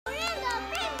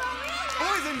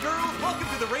and girls, welcome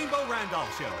to the Rainbow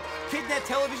Randolph Show. KidNet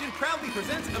Television proudly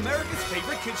presents America's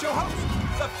favorite kid show host,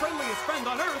 the friendliest friend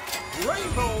on earth,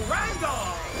 Rainbow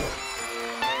Randolph.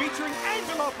 Featuring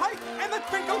Angela Pike and the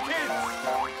Twinkle Kids.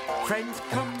 Friends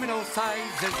come in all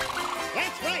sizes.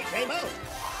 That's right, Rainbow.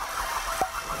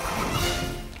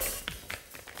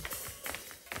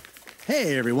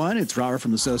 Hey everyone, it's Robert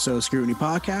from the So Scrutiny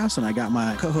Podcast, and I got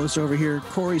my co-host over here,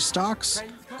 Corey Stocks,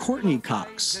 Courtney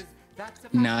Cox.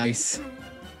 Nice.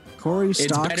 Corey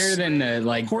Stocks. It's better than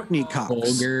the Courtney Cox.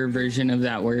 vulgar version of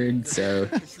that word, so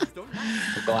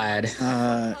I'm glad.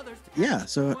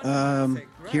 So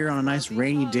here on a nice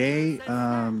rainy day,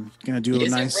 gonna do a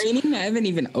nice. Is it raining? I haven't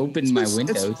even opened my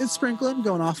windows. It's sprinkling,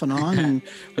 going off and on, and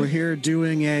we're here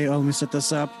doing a. Oh, let me set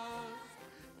this up.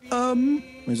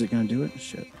 Is it gonna do it?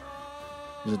 Shit.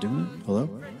 Is it doing it? Hello?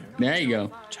 There you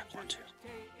go. Check 1, 2.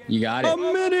 You got it. A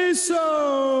Minisode!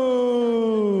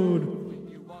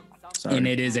 Sorry. And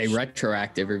it is a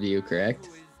retroactive review, correct?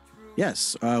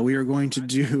 Yes. We are going to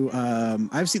do...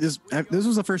 I've seen this... This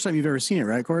was the first time you've ever seen it,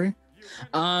 right, Corey?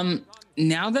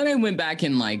 Now that I went back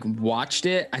and watched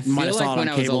it, I feel like when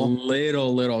I was a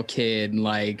little kid,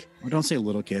 Well, don't say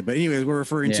little kid, but anyways, we're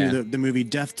referring to the movie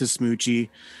Death to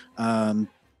Smoochy.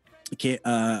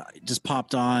 Just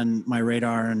popped on my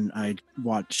radar, and I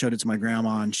showed it to my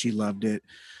grandma, and she loved it.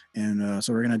 And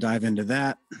so we're going to dive into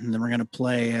that, and then we're going to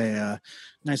play a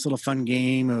nice little fun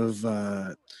game of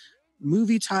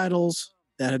movie titles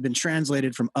that have been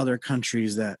translated from other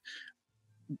countries that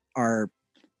are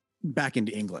back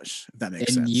into English, if that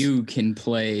makes sense. And you can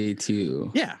play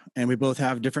too. Yeah, and we both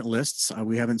have different lists.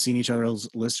 We haven't seen each other's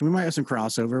lists. We might have some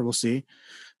crossover. We'll see.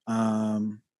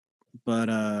 But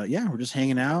we're just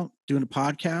hanging out, doing a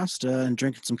podcast, and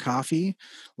drinking some coffee.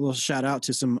 A little shout out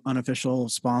to some unofficial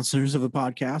sponsors of the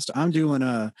podcast. I'm doing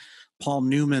Paul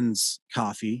Newman's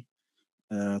coffee.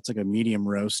 It's like a medium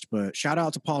roast, but shout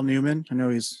out to Paul Newman. I know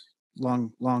he's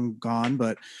long gone,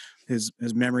 but his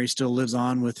memory still lives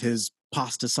on with his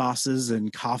pasta sauces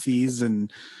and coffees.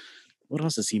 And what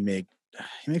else does he make?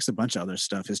 He makes a bunch of other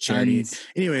stuff. His charity.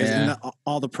 Anyways, and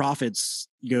all the profits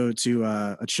go to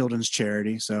a children's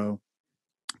charity. So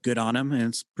good on him. And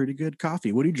it's pretty good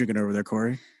coffee. What are you drinking over there,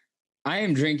 Corey? I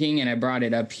am drinking, and I brought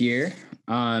it up here,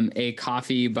 a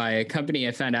coffee by a company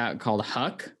I found out called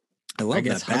Huck. I love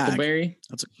that bag. Huckleberry.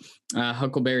 That's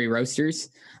Huckleberry Roasters.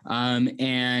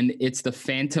 And it's the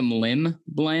Phantom Limb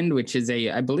blend, which is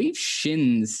I believe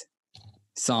Shins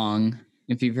song.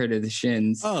 If you've heard of the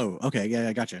Shins. Oh, okay. Yeah,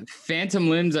 I gotcha. Phantom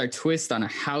Limbs are twist on a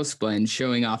house blend,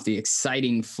 showing off the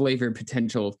exciting flavor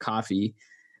potential of coffee.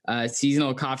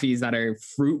 Seasonal coffees that are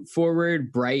fruit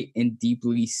forward, bright, and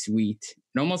deeply sweet.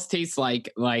 It almost tastes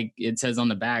like it says on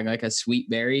the bag, like a sweet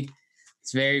berry.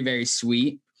 It's very, very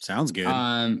sweet. Sounds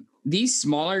good. These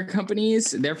smaller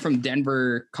companies, they're from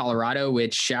Denver, Colorado,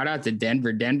 which shout out to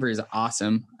Denver. Denver is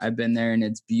awesome. I've been there and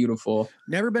it's beautiful.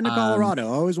 Never been to Colorado.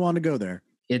 I always wanted to go there.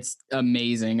 It's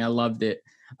amazing. I loved it.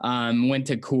 Went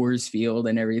to Coors Field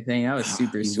and everything. That was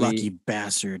super sweet. Lucky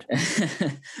bastard.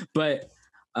 But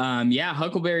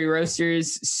Huckleberry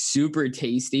Roasters, super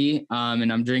tasty.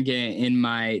 And I'm drinking it in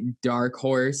my Dark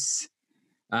Horse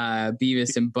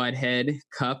Beavis and Butthead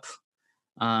cup.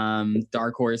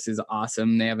 Dark Horse is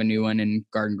awesome. They have a new one in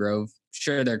Garden Grove.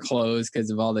 Sure, they're closed because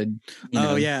of all the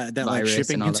that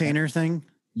shipping container thing.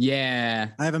 Yeah,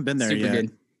 I haven't been there super yet.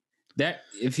 Good. That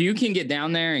if you can get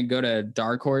down there and go to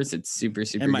Dark Horse, it's super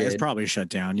good. It's probably shut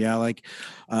down. Yeah,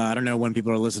 I don't know when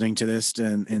people are listening to this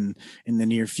in the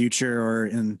near future or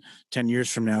in 10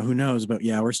 years from now. Who knows? But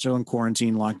yeah, we're still in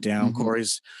quarantine, lockdown. Mm-hmm.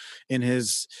 Corey's at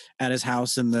his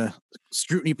house in the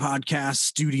Scrutiny Podcast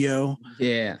studio.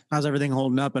 Yeah, how's everything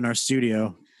holding up in our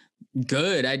studio?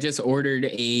 Good. I just ordered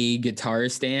a guitar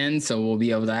stand, so we'll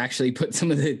be able to actually put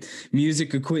some of the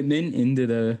music equipment into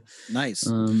the nice.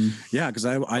 Because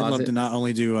I love to not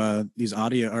only do these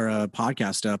audio or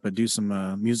podcast stuff, but do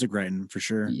some music writing for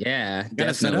sure. Yeah,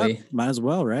 definitely. Might as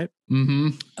well, right?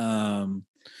 Mm-hmm.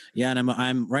 And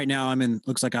I'm right now.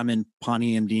 Looks like I'm in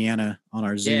Pawnee, Indiana, on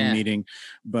our Zoom meeting.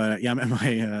 But I'm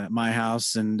at my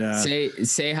house and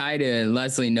say hi to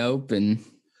Leslie Nope and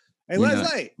hey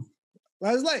Leslie.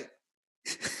 Leslie.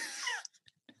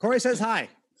 Corey says hi.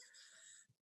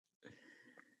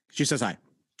 She says hi.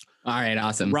 All right,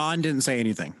 awesome. Ron didn't say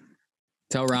anything.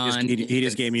 Tell Ron. He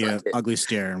just gave me an ugly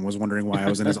stare and was wondering why I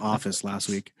was in his office last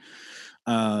week.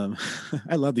 I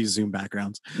love these Zoom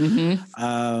backgrounds.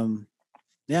 Mm-hmm.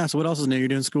 So what else is new? You're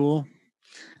doing school?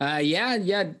 Got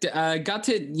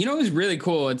to, it was really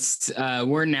cool. It's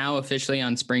we're now officially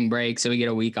on spring break, so we get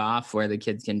a week off where the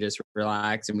kids can just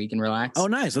relax and we can relax. Oh,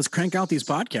 nice. Let's crank out these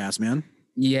podcasts, man.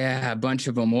 Yeah, a bunch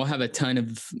of them. We'll have a ton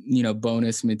of,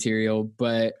 bonus material,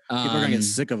 but People are gonna get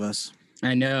sick of us.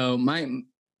 I know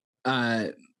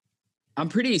I'm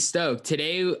pretty stoked.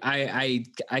 Today I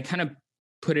kind of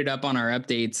put it up on our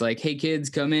updates like, hey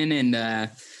kids, come in and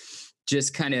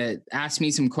just kind of ask me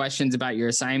some questions about your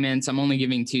assignments. I'm only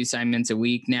giving 2 assignments a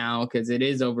week now because it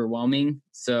is overwhelming.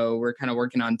 So we're kind of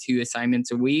working on 2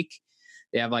 assignments a week.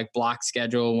 They have like block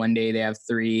schedule. One day they have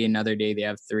 3, another day they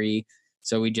have 3.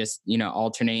 So we just,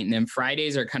 alternate. And then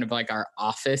Fridays are kind of like our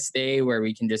office day where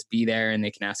we can just be there and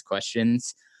they can ask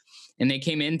questions. And they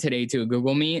came in today to a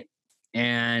Google Meet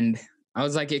and I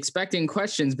was like expecting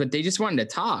questions, but they just wanted to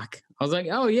talk. I was like,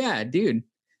 oh yeah, dude,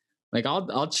 like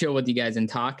I'll chill with you guys and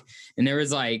talk. And there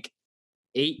was like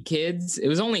 8 kids. It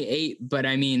was only 8, but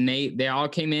I mean, they all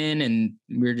came in and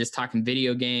we were just talking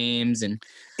video games and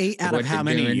 8 out of how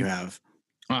many do you have?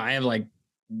 Oh, I have like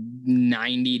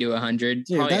 90 to 100,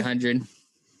 dude, probably 100.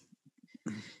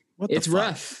 It's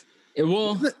rough. It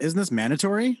will. Isn't this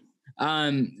mandatory?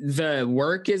 The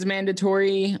work is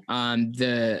mandatory.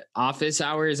 The office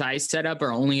hours I set up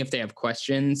are only if they have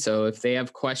questions. So if they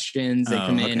have questions, they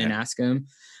come in and ask them.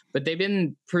 But they've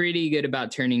been pretty good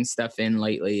about turning stuff in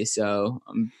lately. So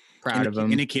I'm proud of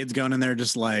them. Any kids going in there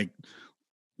just like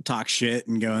talk shit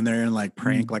and go in there and like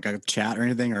prank like a chat or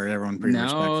anything, or everyone pretty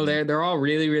respectful? No, they're all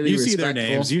really, really respectful. You see their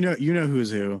names, you know who's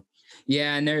who.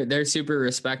 Yeah, and they're super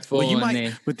respectful.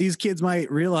 Well, but these kids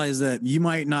might realize that you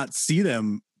might not see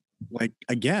them like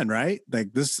again, right?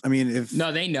 Like this. I mean,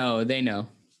 they know.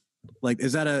 Like,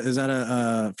 is that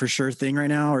a for sure thing right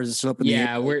now, or is it still up in the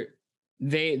air?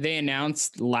 They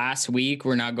announced last week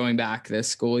we're not going back this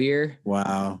school year.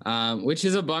 Wow. Which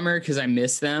is a bummer because I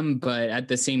miss them, but at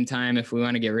the same time, if we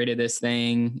want to get rid of this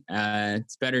thing,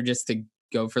 it's better just to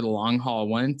go for the long haul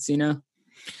once. I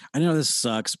know this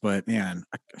sucks, but man,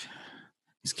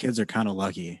 these kids are kind of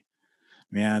lucky.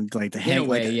 Man, like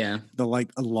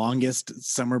the longest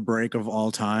summer break of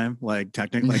all time, like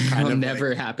technically kind of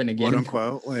never happen again, quote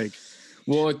unquote. Like,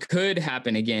 well, it could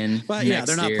happen again. But yeah,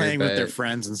 they're not playing with their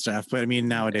friends and stuff. But I mean,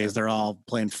 nowadays they're all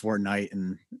playing Fortnite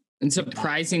and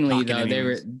surprisingly though,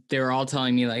 they were all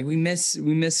telling me like we miss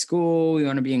school, we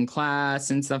want to be in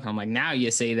class and stuff. I'm like, now you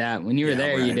say that. When you were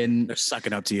there, you didn't. They're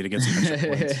sucking up to you to get some extra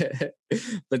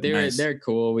points. But they're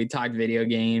cool. We talked video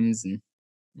games and.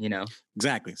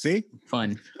 Exactly. See,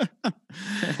 fun.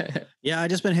 Yeah, I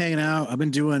just been hanging out. I've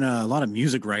been doing a lot of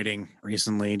music writing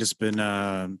recently. Just been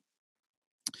one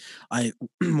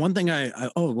thing I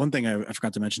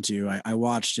forgot to mention to you. I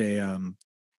watched a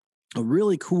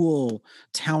really cool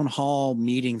town hall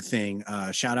meeting thing.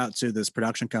 Shout out to this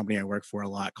production company I work for a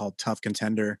lot called Tough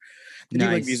Contender. They do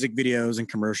like music videos and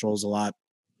commercials a lot,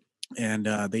 and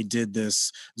they did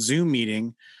this Zoom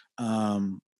meeting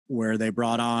where they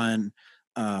brought on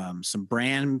some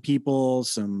brand people,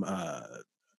 some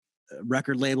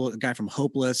record label, a guy from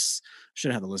Hopeless.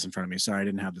 Should have the list in front of me. Sorry, I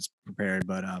didn't have this prepared,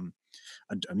 but a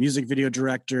music video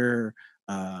director,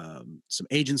 some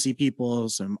agency people,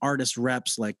 some artist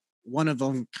reps, like one of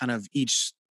them kind of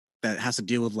each that has to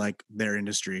deal with like their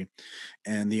industry.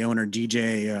 And the owner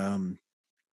DJ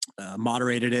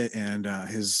moderated it, and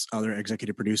his other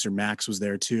executive producer Max was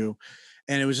there too.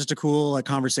 And it was just a cool like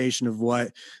conversation of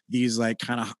what these like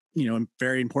kind of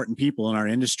very important people in our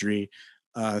industry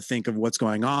think of what's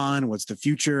going on, what's the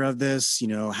future of this,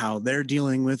 how they're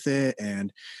dealing with it. And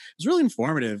it was really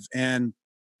informative. And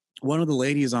one of the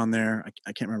ladies on there,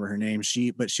 I can't remember her name,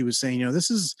 but she was saying,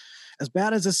 this is as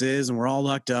bad as this is, and we're all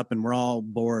locked up and we're all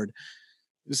bored.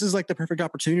 This is like the perfect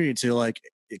opportunity to like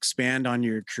expand on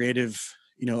your creative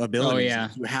abilities. Oh, yeah.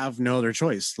 You have no other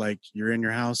choice. Like, you're in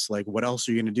your house. Like, what else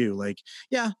are you going to do? Like,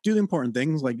 yeah, do the important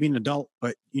things like being an adult,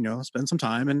 but spend some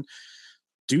time and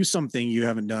do something you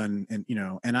haven't done. And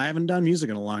and I haven't done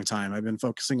music in a long time. I've been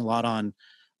focusing a lot on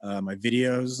my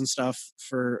videos and stuff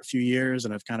for a few years,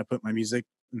 and I've kind of put my music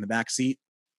in the back seat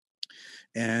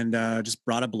and just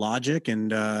brought up Logic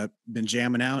and been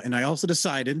jamming out. And I also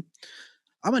decided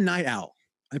I'm a night owl.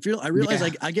 I realize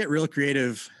like I get real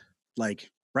creative, like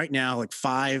right now, like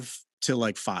 5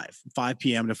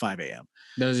 p.m. to 5 a.m.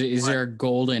 These are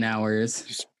golden hours.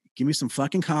 Just give me some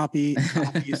fucking coffee,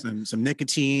 some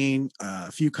nicotine, a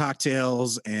few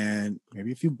cocktails, and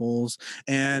maybe a few bowls.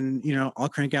 And, I'll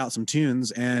crank out some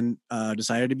tunes, and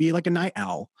decided to be like a night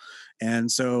owl. And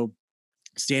so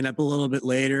staying up a little bit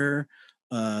later,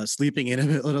 sleeping in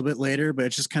a little bit later, but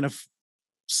it's just kind of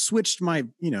switched my,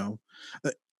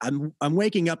 I'm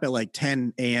waking up at like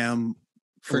 10 a.m.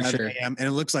 For sure. a.m. and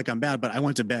it looks like I'm bad, but I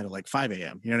went to bed at like 5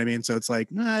 a.m. You know what I mean? So it's like,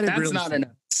 I didn't That's really not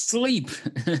enough sleep.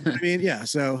 I mean, yeah.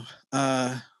 So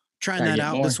trying that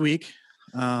out this week.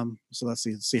 So let's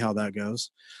see how that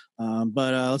goes.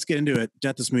 But let's get into it.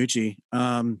 Death to Smoochy.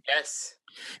 Yes.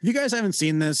 If you guys haven't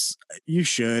seen this, you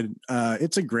should.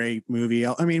 It's a great movie.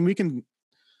 I mean, we're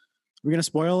gonna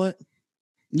spoil it.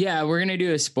 Yeah, we're gonna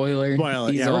do a spoiler.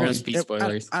 These always be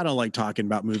spoilers. I don't like talking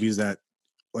about movies that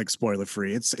like spoiler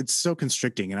free. It's so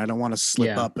constricting, and I don't want to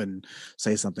slip up and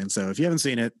say something. So if you haven't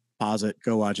seen it, pause it,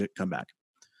 go watch it, come back.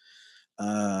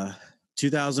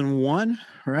 2001,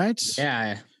 right?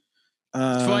 Yeah.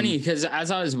 It's funny because as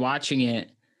I was watching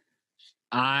it,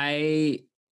 I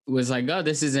was like, "Oh,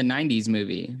 this is a '90s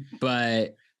movie,"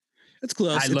 but it's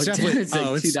close. I looked at it. It's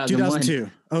like 2002.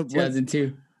 Oh,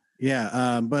 2002.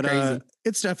 Yeah, but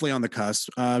it's definitely on the cusp.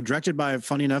 Directed by,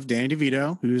 funny enough, Danny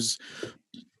DeVito, who's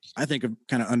I think a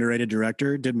kind of underrated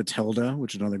director. Did Matilda,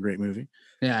 which is another great movie.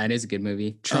 Yeah, it is a good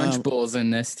movie. Trunchbull's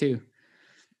in this too.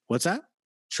 What's that?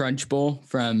 Trunchbull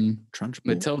from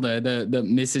Matilda, the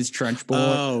Mrs. Trunchbull.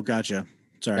 Oh, gotcha.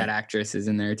 Sorry, that actress is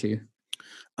in there too.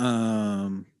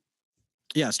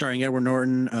 Yeah, starring Edward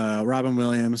Norton, Robin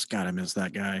Williams. God, I miss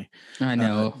that guy. I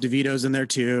know. DeVito's in there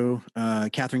too.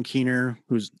 Catherine Keener,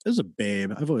 who's a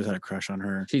babe. I've always had a crush on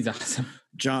her. She's awesome.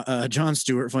 Jon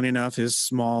Stewart, funny enough, his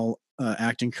small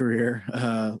acting career,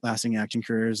 lasting acting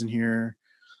career is in here.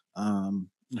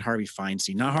 Harvey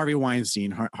Feinstein, not Harvey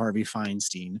Weinstein, Harvey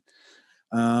Feinstein.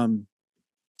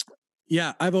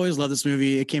 Yeah, I've always loved this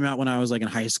movie. It came out when I was like in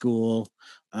high school.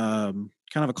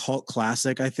 Kind of a cult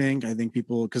classic, I think. I think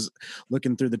people, because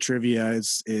looking through the trivia,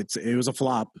 it was a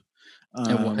flop.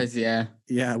 It was, yeah.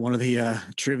 Yeah, one of the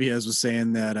trivias was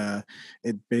saying that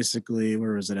it basically,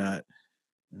 where was it at?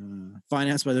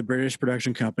 Financed by the British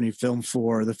production company Film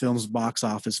 4, the film's box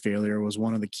office failure was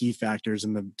one of the key factors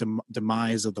in the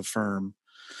demise of the firm.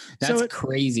 That's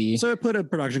crazy. So it put a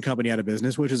production company out of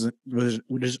business, which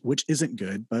isn't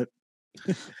good, but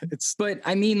but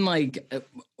I mean, like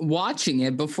watching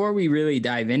it before we really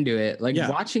dive into it,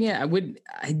 watching it,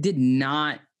 I did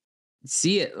not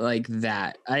see it like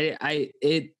that.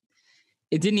 It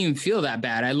didn't even feel that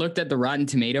bad. I looked at the Rotten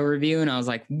Tomato review and I was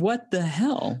like, what the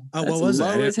hell? Oh, what was low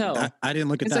that? As hell. I didn't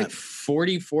look at that. It's like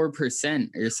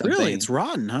 44% or something. Really? It's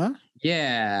rotten, huh?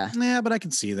 Yeah. Yeah, but I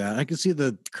can see that. I can see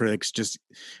the critics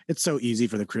it's so easy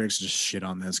for the critics to just shit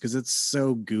on this because it's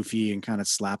so goofy and kind of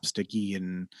slapsticky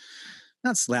and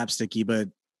not slapsticky, but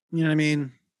you know what I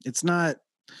mean? It's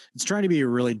trying to be a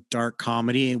really dark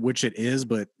comedy, which it is,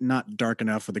 but not dark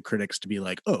enough for the critics to be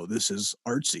like, oh, this is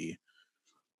artsy.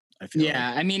 I feel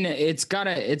I mean, it's got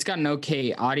an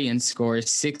okay audience score,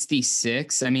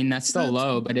 66. I mean, that's still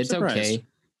low, but it's okay.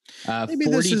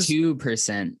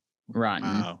 42% rotten.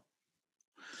 Wow.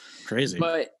 Crazy.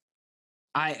 But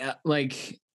I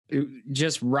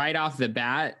just right off the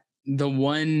bat, the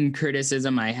one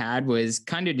criticism I had was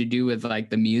kind of to do with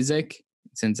like the music,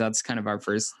 since that's kind of our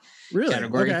first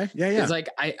category. Okay. Yeah. It's like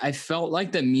I felt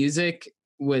like the music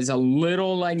was a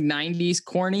little like 90s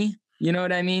corny. You know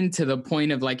what I mean? To the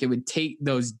point of like it would take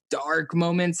those dark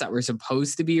moments that were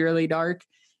supposed to be really dark.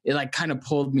 It like kind of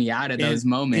pulled me out of those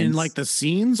moments. In like the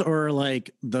scenes or like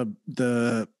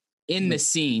the in the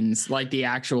scenes, like the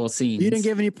actual scenes. You didn't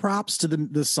give any props to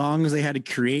the songs they had to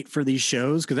create for these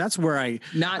shows, because that's where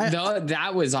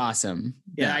that was awesome.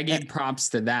 Yeah, I gave props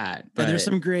to that. But there's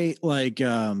some great like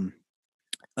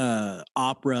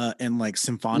opera and like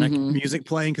symphonic music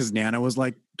playing, because Nana was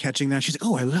like catching that. She's like,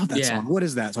 "Oh, I love that song. What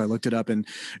is that?" So I looked it up, and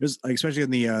it was like, especially in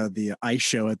the ice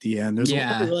show at the end, there's a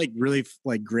lot of really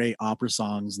like great opera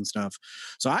songs and stuff.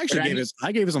 So I actually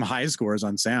gave it some high scores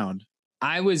on sound.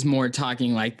 I was more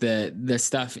talking like the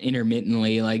stuff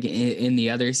intermittently, like in the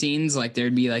other scenes, like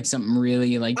there'd be like something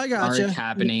really like dark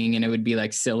happening, and it would be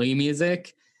like silly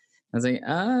music. I was like,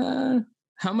 how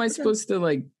am I supposed to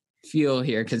like feel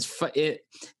here? Because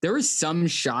there were some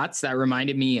shots that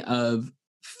reminded me of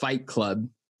Fight Club,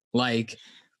 like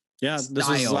this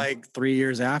was like 3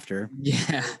 years after.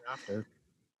 Yeah,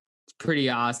 it's pretty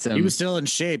awesome. He was still in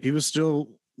shape. He was still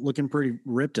looking pretty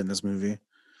ripped in this movie.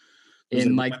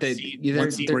 In like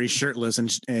one scene where he's shirtless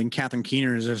and Catherine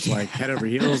Keener is just like head over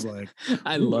heels. Like,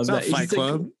 I love that Fight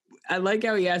Club. Like, I like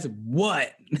how he asks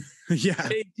what. Yeah,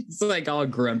 he's like all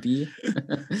grumpy.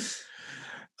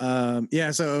 So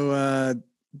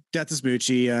Death to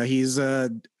Smoochy. He's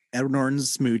Edward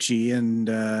Norton's Smoochy,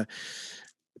 and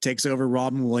takes over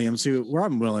Robin Williams.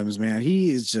 Robin Williams, man,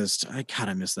 he is just, I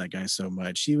gotta miss that guy so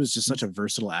much. He was just such a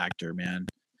versatile actor, man.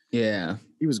 Yeah,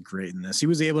 he was great in this. He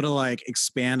was able to like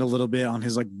expand a little bit on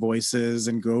his like voices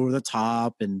and go over the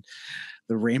top, and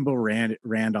the Rainbow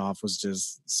Randolph was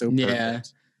just so perfect. Yeah.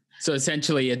 So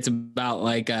essentially, it's about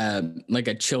like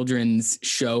a children's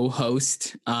show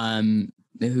host,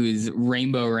 who's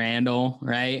Rainbow Randall,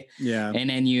 right? Yeah. And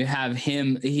then you have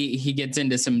him. He gets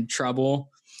into some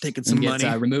trouble, taking some gets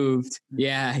money. removed.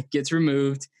 Yeah, gets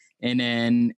removed. And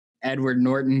then Edward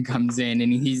Norton comes in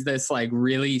and he's this like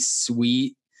really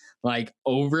sweet, like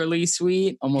overly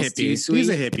sweet, almost too Hippie. sweet. He's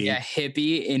a hippie. Yeah,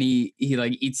 hippie. And he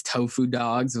like eats tofu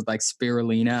dogs with like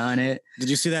spirulina on it. Did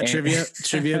you see that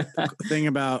trivia thing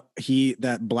about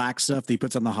that black stuff that he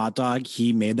puts on the hot dog?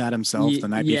 He made that himself the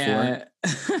night before.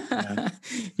 Yeah.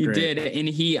 He Great. did. And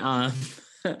he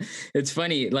it's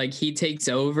funny, like he takes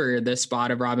over the spot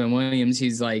of Robin Williams.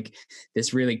 He's like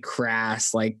this really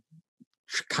crass, like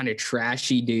kind of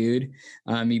trashy dude.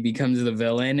 He becomes the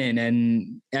villain, and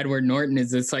then Edward Norton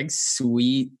is this like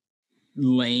sweet,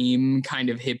 lame kind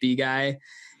of hippie guy,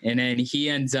 and then he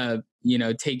ends up, you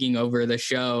know, taking over the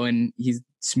show, and he's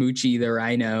Smoochy the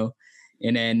Rhino,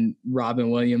 and then Robin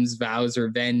Williams vows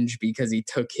revenge because he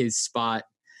took his spot.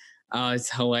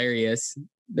 It's hilarious.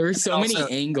 There were so many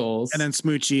angles. And then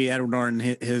Smoochy, Edward Norton,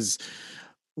 his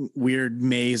weird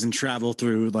maze and travel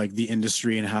through like the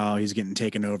industry and how he's getting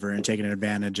taken over and taken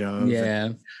advantage of. Yeah.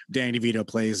 And Danny DeVito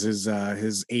plays his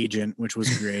agent, which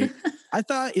was great. I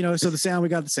thought, you know, so the sound, we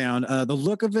got the sound, the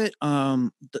look of it,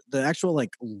 the actual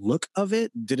like look of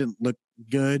it didn't look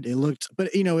good. It looked,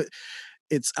 but you know,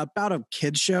 it's about a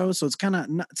kid's show. So it's kind of,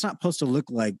 it's not supposed to look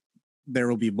like There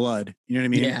Will Be Blood. You know what I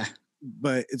mean? Yeah.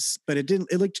 But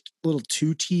it looked a little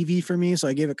too TV for me. So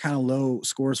I gave it kind of low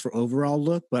scores for overall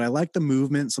look, but I like the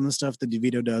movement. Some of the stuff that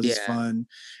DeVito does is fun,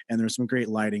 and there's some great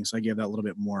lighting. So I gave that a little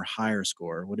bit more higher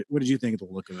score. What did you think of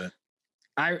the look of it?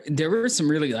 There were some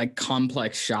really like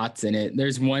complex shots in it.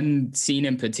 There's one scene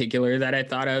in particular that I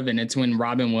thought of, and it's when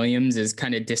Robin Williams is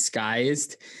kind of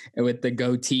disguised with the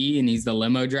goatee and he's the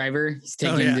limo driver. He's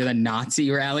taken to the Nazi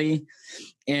rally.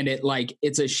 And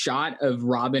it's a shot of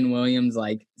Robin Williams,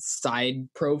 like side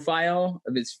profile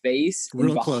of his face.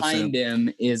 Real and close behind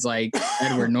him is like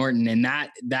Edward Norton. And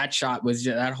that shot was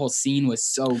just, that whole scene was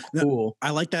so cool.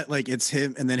 I like that. Like it's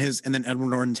him and then Edward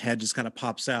Norton's head just kind of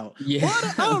pops out. Yeah.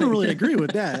 What? I don't really agree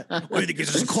with that. What do you think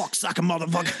he's just a cocksucker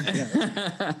motherfucker?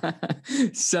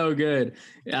 Yeah. So good.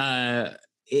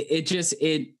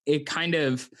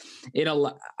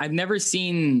 I've never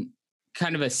seen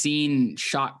kind of a scene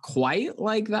shot quite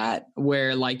like that,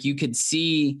 where like you could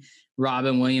see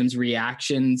Robin Williams'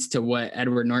 reactions to what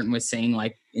Edward Norton was saying,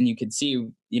 like, and you could see,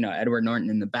 you know, Edward Norton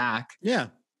in the back,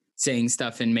 saying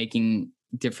stuff and making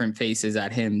different faces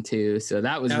at him too. So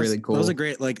that was really cool. That was a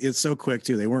great, like, it's so quick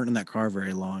too. They weren't in that car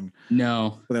very long.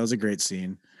 No, but that was a great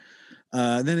scene.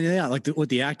 Then like with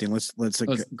the acting, let's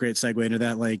great segue into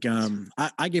that. Like,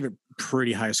 I gave it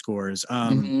pretty high scores.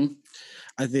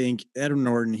 I think Edward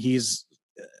Norton,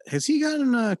 has he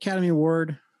gotten an Academy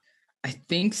Award? I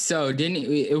think so.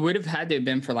 It would have had to have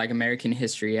been for like American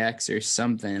History X or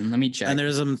something. Let me check. And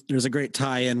there's a great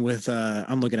tie-in with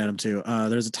I'm looking at him too.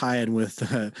 There's a tie-in with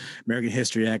American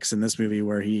History X in this movie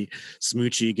where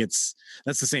Smoochy gets,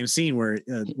 that's the same scene where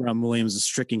Robin Williams is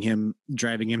tricking him,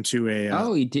 driving him to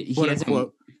a he did. He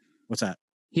hasn't. What's that?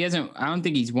 He hasn't. I don't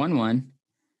think he's won one.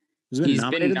 He's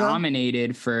been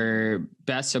nominated for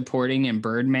Best Supporting in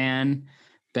Birdman,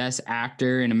 Best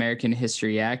Actor in American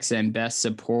History X, and Best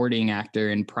Supporting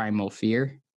Actor in Primal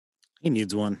Fear. He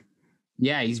needs one.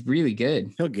 Yeah, he's really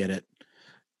good. He'll get it.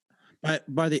 But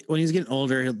when he's getting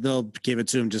older, they'll give it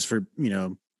to him just for, you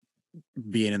know,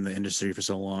 being in the industry for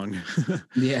so long.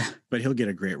 Yeah. But he'll get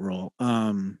a great role.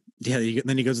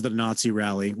 Then he goes to the Nazi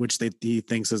rally, which he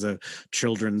thinks is a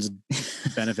children's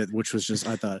benefit, which was just,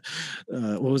 I thought,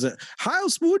 what was it? Heil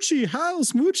Smoochy, Heil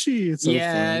Smoochy. It's so fun.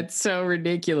 It's so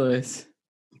ridiculous.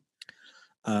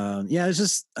 It's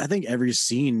just, I think every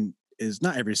scene is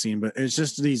not every scene, but it's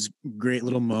just these great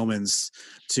little moments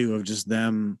too of just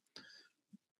them.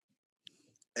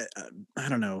 I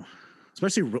don't know.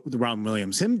 Especially with Robin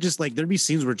Williams, him just like, there'd be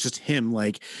scenes where it's just him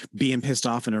like being pissed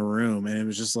off in a room. And it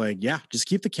was just like, yeah, just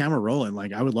keep the camera rolling.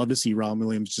 Like I would love to see Robin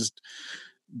Williams just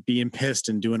being pissed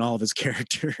and doing all of his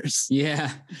characters.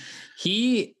 Yeah.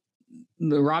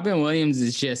 Robin Williams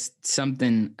is just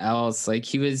something else. Like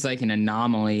he was like an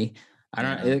anomaly.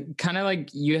 Kind of like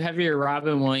you have your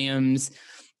Robin Williams.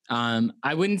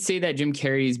 I wouldn't say that Jim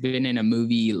Carrey's been in a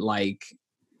movie like,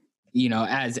 you know,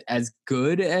 as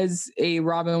good as a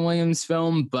Robin Williams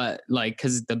film, but like,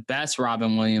 cause the best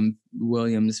Robin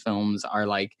Williams films are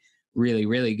like really,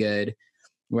 really good.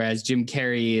 Whereas Jim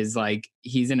Carrey is like,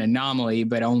 he's an anomaly,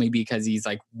 but only because he's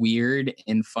like weird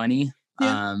and funny.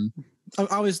 Yeah.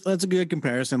 That's a good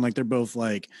comparison. Like they're both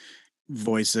like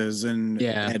voices and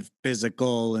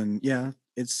physical and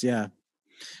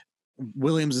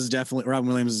Williams is definitely, Robin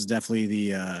Williams is definitely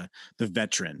the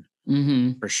veteran.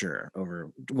 Mm-hmm. For sure.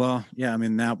 I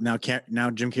mean, now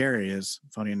Jim Carrey is,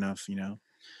 funny enough, you know.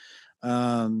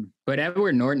 But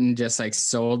Edward Norton just like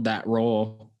sold that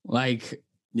role. Like,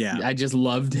 Yeah. I just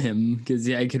loved him because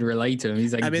I could relate to him.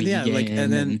 He's like, I mean, yeah, like,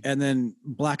 and vegan then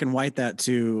black and white that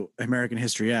to American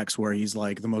History X, where he's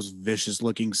like the most vicious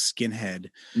looking skinhead,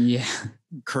 yeah.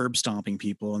 curb stomping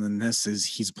people, and then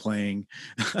he's playing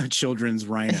a children's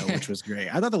rhino, which was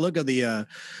great. I thought the look of the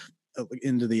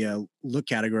into the look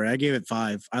category, I gave it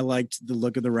 5. I liked the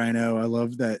look of the rhino. I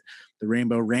loved that the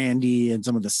Rainbow Randy and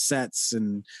some of the sets,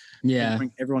 and Yeah.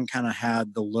 everyone kind of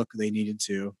had the look they needed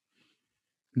to.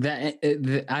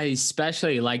 I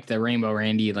especially like the Rainbow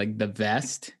Randy, like the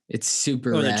vest. It's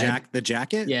super rad. The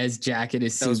jacket. Yeah, his jacket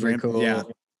is super cool. Yeah,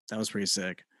 that was pretty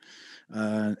sick.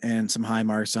 And some high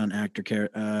marks on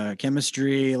actor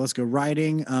chemistry. Let's go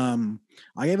writing.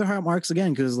 I gave it high marks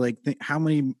again because like how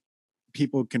many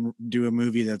people can do a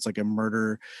movie that's like a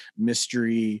murder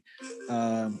mystery?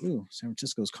 San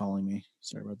Francisco's calling me.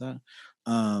 Sorry about that.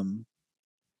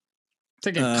 It's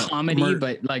like a comedy,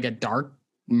 but like a dark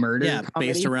murder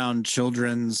comedy based around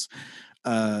children's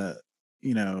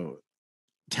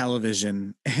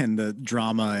television and the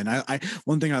drama. And I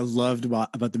one thing I loved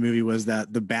about the movie was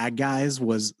that the bad guys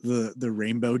was the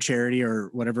rainbow charity or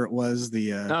whatever it was.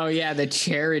 The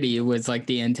charity was like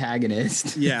the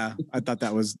antagonist. Yeah, I thought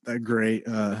that was a great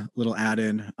little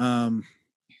add-in.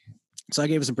 So I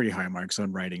gave it some pretty high marks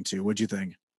on writing too. What'd you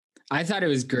think? I thought it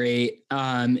was great.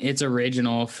 It's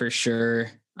original for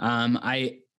sure.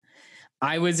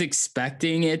 I was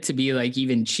expecting it to be like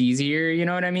even cheesier, you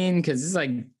know what I mean? Because it's like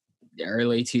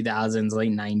early 2000s,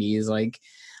 late 90s. Like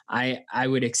I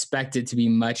would expect it to be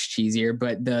much cheesier,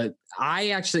 but I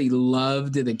actually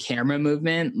loved the camera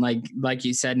movement. Like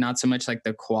you said, not so much like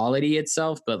the quality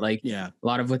itself, but like a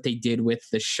lot of what they did with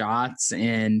the shots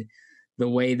and the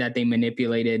way that they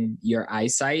manipulated your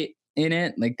eyesight in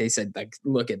it. Like they said, like,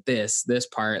 look at this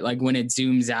part, like when it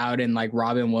zooms out and like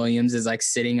Robin Williams is like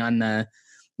sitting on the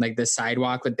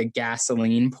sidewalk with the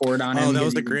gasoline poured on him. Oh, that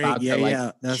was the great.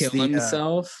 That's kill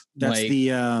himself. That's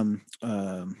Vertigo.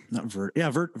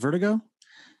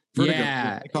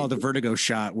 Yeah, they call it the Vertigo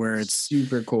shot, where it's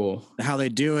super cool. How they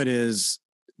do it is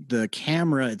the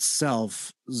camera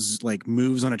itself like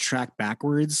moves on a track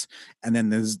backwards, and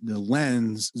then the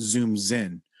lens zooms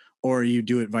in, or you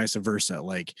do it vice versa.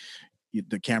 Like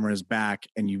the camera is back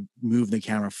and you move the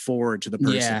camera forward to the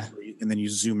person, and then you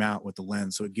zoom out with the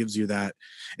lens. So it gives you that.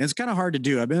 And it's kind of hard to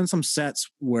do. I've been in some sets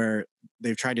where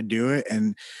they've tried to do it,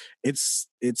 and it's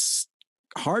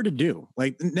hard to do.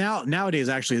 Like nowadays,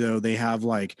 actually, though, they have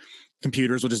like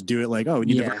computers will just do it. Like, oh, we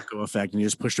need the vertigo effect, and you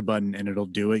just push a button and it'll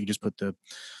do it. You just put the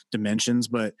dimensions.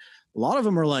 But a lot of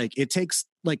them are like, it takes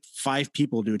like 5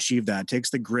 people to achieve that. It takes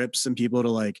the grips and people to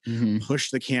like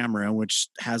push the camera, which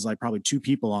has like probably 2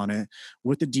 people on it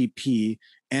with the DP.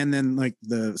 And then like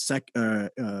the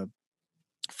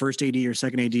first AD or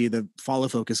second AD, the follow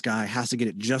focus guy has to get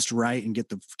it just right and get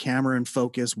the camera in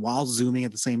focus while zooming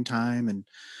at the same time. And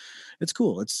it's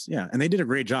cool. And they did a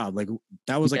great job. Like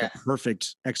that was like a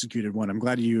perfect executed one. I'm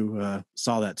glad you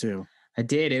saw that too. I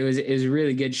did. It was a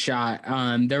really good shot.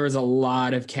 There was a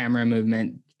lot of camera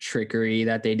movement trickery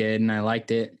that they did, and I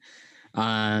liked it.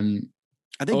 I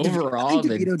think overall,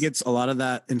 DeVito gets a lot of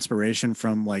that inspiration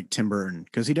from like Tim Burton,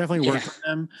 because he definitely worked with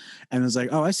them and was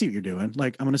like, "Oh, I see what you're doing.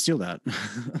 Like, I'm going to steal that."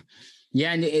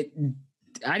 Yeah, and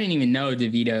I didn't even know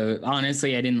DeVito.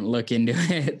 Honestly, I didn't look into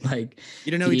it. Like,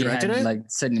 you didn't know he directed it? Like,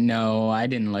 said no, I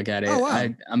didn't look at it. Oh, wow.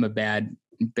 I'm a bad.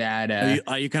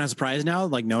 Are you kind of surprised now,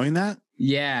 like knowing that?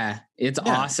 Yeah, it's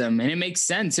awesome, and it makes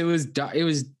sense. It was.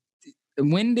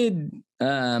 When did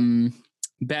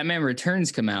Batman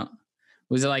Returns come out?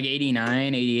 Was it like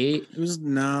 89, 88? It was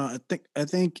I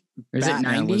think was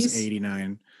Batman it 90s? Was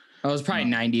 89. Oh, it was probably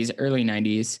 90s, early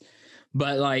 90s.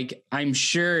 But like, I'm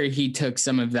sure he took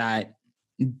some of that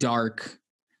dark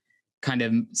kind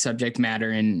of subject matter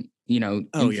and,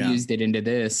 infused it into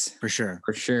this. For sure.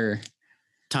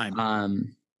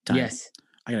 Time. Yes.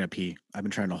 I gotta pee. I've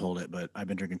been trying to hold it, but I've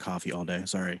been drinking coffee all day.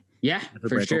 Sorry. Yeah,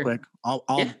 for sure. Real quick.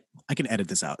 I can edit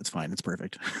this out. It's fine. It's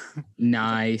perfect.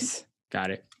 Nice. Got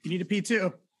it. You need to pee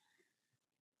too.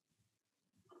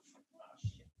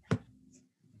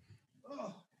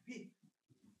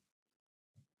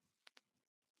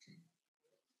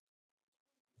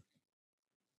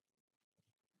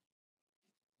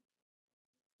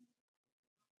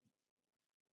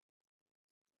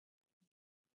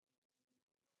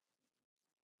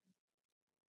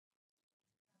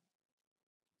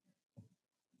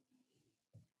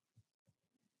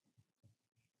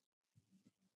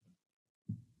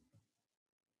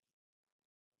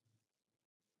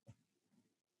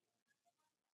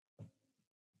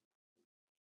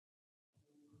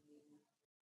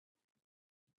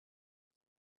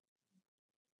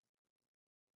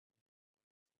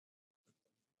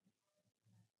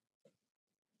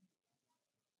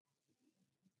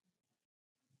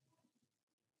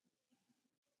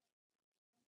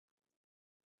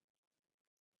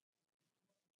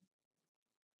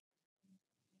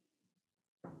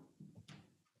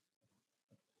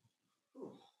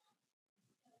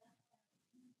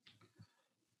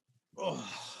 Oh.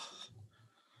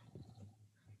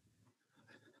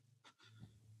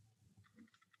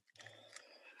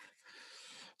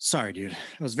 Sorry, dude.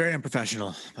 It was very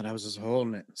unprofessional, but I was just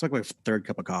holding it. It's like my third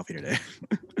cup of coffee today.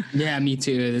 Yeah, me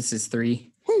too. This is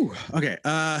 3. Whew. Okay.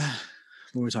 What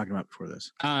were we talking about before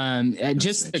this?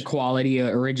 Just the quality,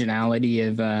 originality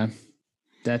of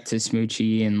Death to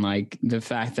Smoochy, and like the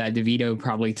fact that DeVito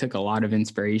probably took a lot of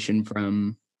inspiration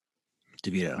from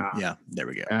DeVito. Yeah, there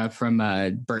we go. From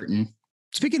Burton.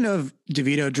 Speaking of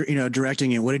DeVito,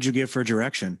 directing it, what did you give for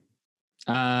direction?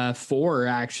 4,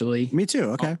 actually. Me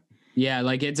too. Okay. Yeah,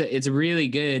 like it's really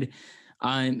good.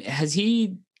 Has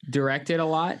he directed a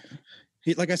lot?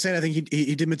 Like I said, I think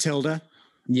he did Matilda.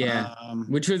 Yeah,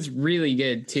 which was really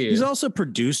good too. He's also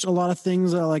produced a lot of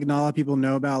things that like not a lot of people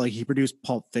know about. Like he produced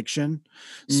Pulp Fiction,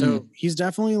 so he's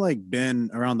definitely like been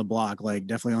around the block. Like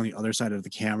definitely on the other side of the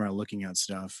camera, looking at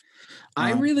stuff.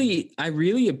 I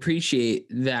really appreciate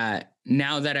that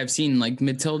now that I've seen like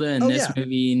Matilda in this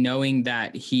movie, knowing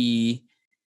that he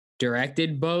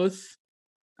directed both,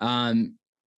 and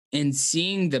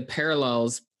seeing the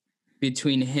parallels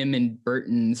between him and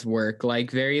Burton's work,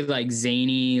 like very like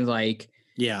zany, like.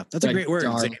 Yeah, that's a great word.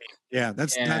 Zany. Yeah,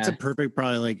 that's a perfect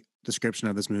probably like description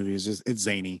of this movie. Is just it's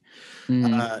zany.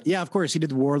 Yeah, of course he did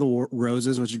the War of the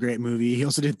Roses, which is a great movie. He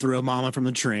also did Throw Mama from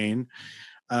the Train.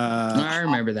 I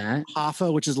remember that.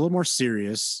 Hoffa, which is a little more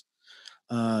serious.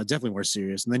 Definitely more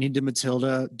serious. And then he did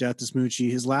Matilda, Death to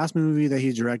Smoochy. His last movie that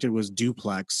he directed was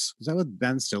Duplex. Is that with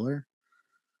Ben Stiller?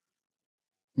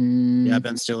 Yeah,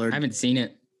 Ben Stiller. I haven't seen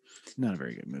it. Not a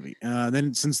very good movie.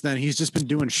 Then since then he's just been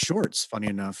doing shorts. Funny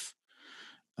enough.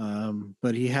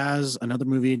 But he has another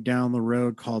movie down the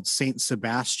road called Saint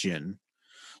Sebastian.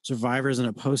 Survivors in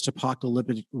a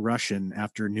post-apocalyptic Russian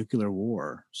after nuclear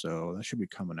war. So that should be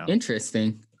coming out.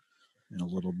 Interesting. In a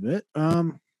little bit.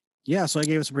 Yeah, so I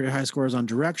gave us some pretty high scores on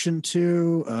direction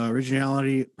too.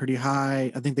 Originality pretty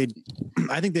high. I think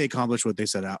they accomplished what they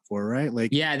set out for, right?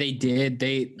 Like yeah, they did.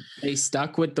 They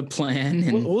stuck with the plan.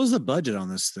 And what was the budget on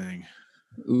this thing?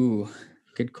 Ooh,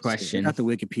 good question. I got the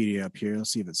Wikipedia up here.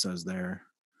 Let's see if it says there.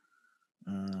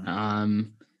 I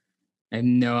have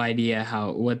no idea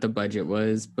what the budget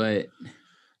was, but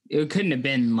it couldn't have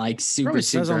been like super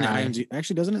high.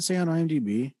 Actually, doesn't it say on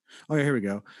IMDb? Oh yeah, here we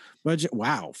go. Budget.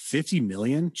 Wow, 50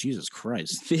 million. Jesus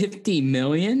Christ, 50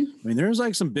 million. I mean, there's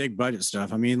like some big budget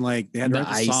stuff. I mean, like they had the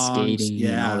ice skating,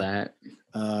 and all that.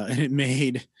 And it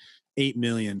made 8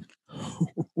 million.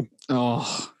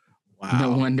 Oh, wow!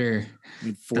 No wonder. I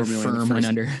mean, 4 million. Firm went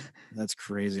under. That's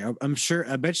crazy. I'm sure.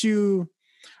 I bet you.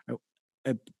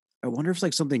 I wonder if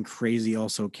like something crazy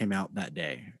also came out that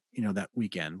day, that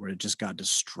weekend where it just got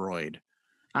destroyed.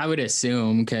 I would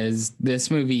assume because this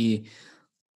movie,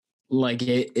 like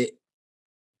it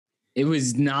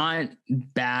was not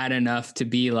bad enough to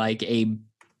be like a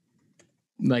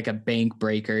bank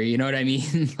breaker. You know what I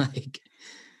mean? Like,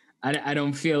 I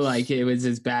don't feel like it was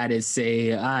as bad as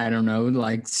say, I don't know,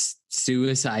 like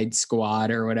Suicide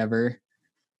Squad or whatever.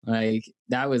 Like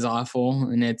that was awful,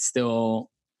 and it still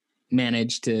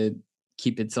managed to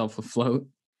keep itself afloat.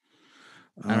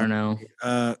 I don't know.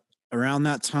 Around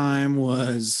that time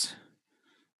was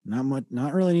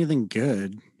not really anything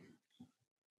good.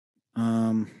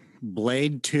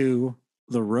 Blade 2,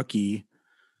 The Rookie,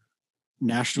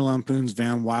 National Lampoon's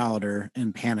Van Wilder,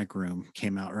 and Panic Room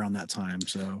came out around that time.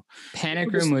 So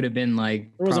Panic Room would have been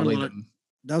like probably Panic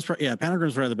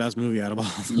Room's probably the best movie out of all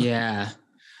of them. Yeah.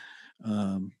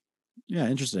 Yeah,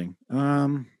 interesting.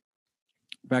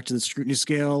 Back to the scrutiny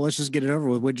scale. Let's just get it over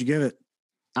with. What'd you give it?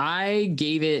 I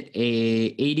gave it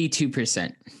a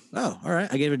 82%. Oh, all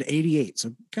right. I gave it an 88.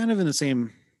 So kind of in the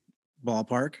same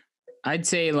ballpark. I'd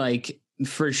say like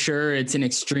for sure it's an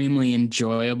extremely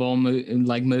enjoyable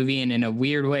movie, and in a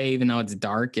weird way, even though it's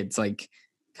dark, it's like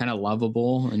kind of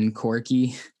lovable and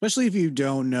quirky. Especially if you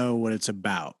don't know what it's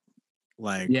about.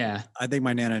 Like, yeah, I think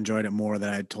my Nana enjoyed it more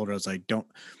than I told her. I was like, don't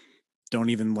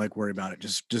even like worry about it.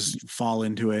 Just fall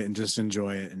into it and just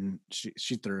enjoy it. And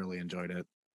she thoroughly enjoyed it.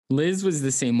 Liz was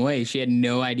the same way. She had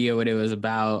no idea what it was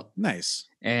about. Nice.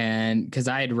 And because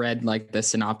I had read like the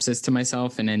synopsis to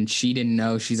myself, and then she didn't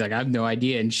know. She's like, I have no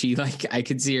idea. And she like, I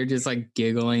could see her just like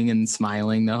giggling and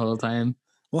smiling the whole time.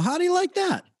 Well, how do you like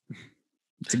that?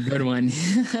 It's a good one.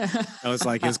 That was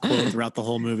like his quote throughout the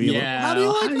whole movie. Yeah. How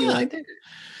do you like that?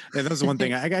 Yeah, that's one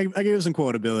thing. I gave it some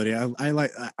quotability.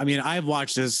 I've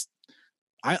watched this.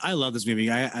 I love this movie.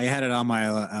 I had it on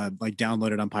my like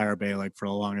downloaded on Pirate Bay like for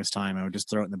the longest time. I would just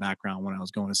throw it in the background when I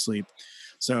was going to sleep.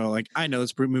 So like I know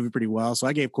this movie pretty well. So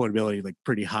I gave quotability like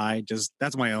pretty high. Just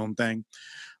that's my own thing.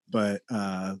 But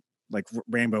like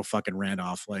Rainbow fucking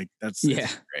Randolph, like that's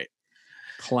great.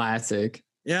 Classic.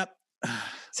 Yep.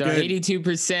 So Good.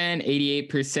 82%,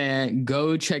 88%.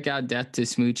 Go check out Death to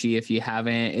Smoochy if you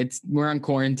haven't. We're on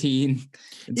quarantine.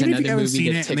 It's Even if you another haven't movie seen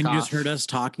to it and tick then you just off. heard us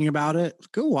talking about it,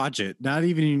 go watch it. Not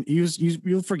even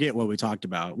you'll forget what we talked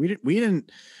about. We didn't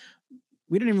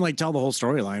even like tell the whole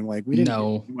storyline. Like we didn't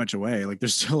give too much away. Like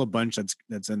there's still a bunch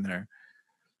that's in there.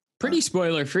 Pretty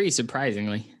spoiler free,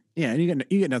 surprisingly. Yeah, and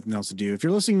you get nothing else to do. If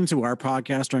you're listening to our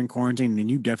podcast during quarantine, then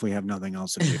you definitely have nothing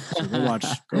else to do. So go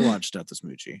watch Death to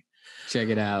Smoochy. Check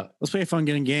it out. Let's play a fun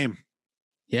getting game.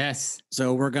 Yes.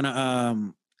 So we're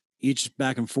gonna each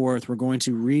back and forth. We're going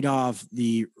to read off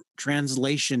the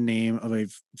translation name of a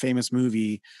famous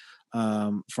movie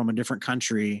from a different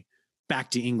country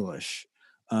back to English.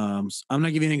 So I'm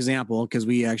gonna give you an example because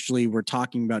we actually were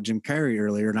talking about Jim Carrey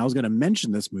earlier, and I was gonna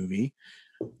mention this movie.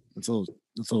 It's a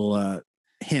little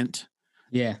hint.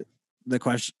 Yeah. The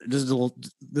question. We're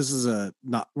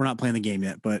not playing the game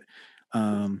yet, but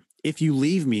if you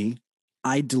leave me,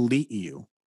 I delete you,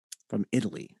 from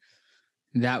Italy.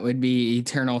 That would be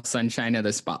Eternal Sunshine of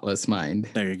the Spotless Mind.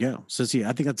 There you go. So see,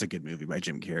 I think that's a good movie by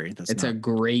Jim Carrey. It's a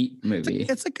great movie.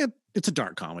 It's a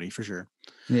dark comedy for sure.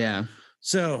 Yeah.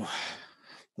 So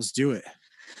let's do it.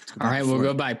 All right, we'll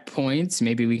go by points.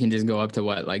 Maybe we can just go up to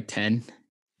what, like 10?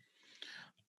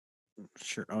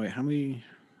 Sure. Oh wait, how many?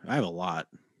 I have a lot.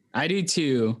 I do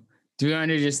too. Do we want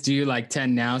to just do like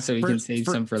 10 now so we can save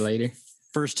some for later?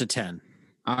 First to 10.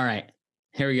 All right.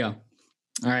 Here we go.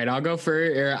 All right, I'll go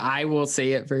first, or I will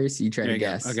say it first. You try to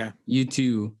guess. Okay. You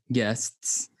two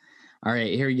guests. All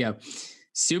right, here we go.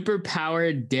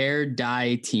 Superpower Dare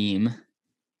Die Team.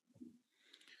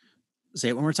 Say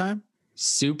it one more time.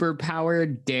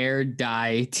 Superpower Dare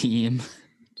Die Team.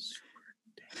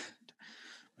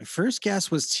 My first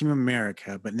guess was Team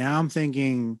America, but now I'm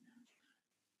thinking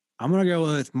I'm going to go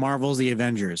with Marvel's The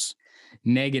Avengers.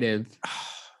 Negative.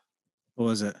 What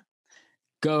was it?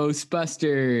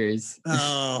 Ghostbusters.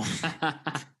 Oh.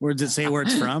 Where does it say where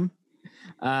it's from?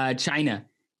 China.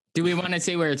 Do we want to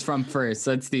say where it's from first?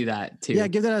 Let's do that too. Yeah,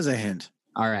 give that as a hint.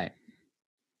 All right.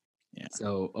 Yeah.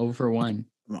 So 0 for 1.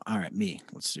 Well, all right, me.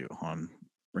 Let's do. Hold on.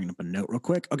 Bring up a note real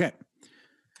quick. Okay.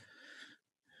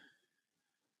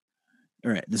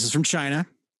 All right. This is from China.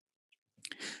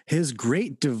 His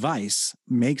great device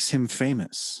makes him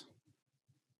famous.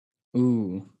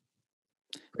 Ooh.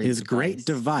 His great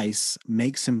device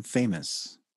makes him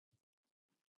famous.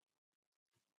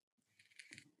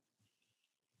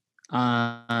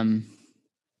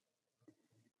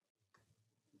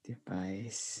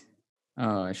 Device.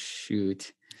 Oh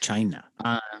shoot. China.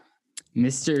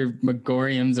 Mr.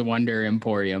 Megorium's Wonder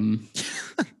Emporium.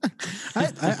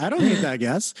 I don't hate that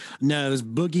guess. No, it was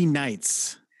Boogie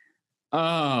Nights.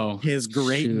 Oh, his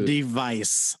great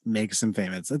device makes him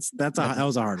famous. That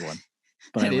was a hard one.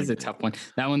 But that is a tough one.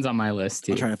 That one's on my list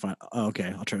too. I'll try to find. Oh,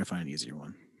 okay, I'll try to find an easier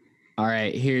one. All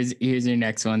right, here's your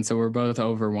next one. So we're both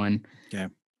over 1. Okay.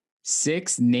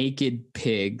 6 naked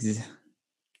pigs.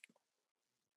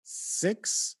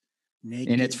 6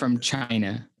 naked. And it's from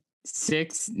China.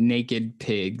 6 naked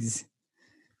pigs.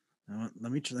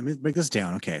 Let me break this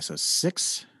down. Okay, so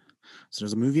 6. So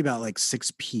there's a movie about like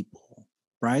 6 people.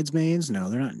 Bridesmaids? No,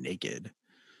 they're not naked.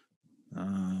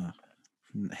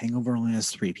 Hangover only has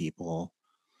 3 people.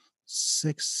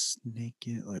 6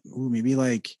 naked, like maybe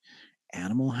like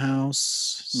Animal House.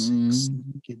 6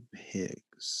 naked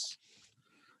pigs.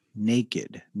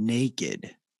 Naked.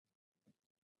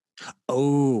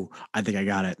 Oh, I think I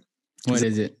got it. What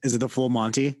is it? Is it the Full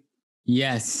Monty?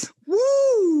 Yes.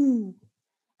 Woo!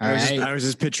 I was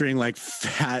just picturing like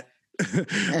fat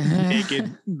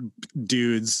naked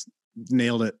dudes.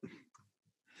 Nailed it.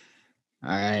 All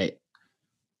right.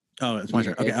 Oh, it's my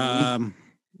turn. Okay.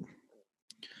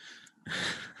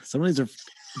 Some of these are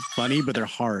funny, but they're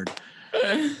hard.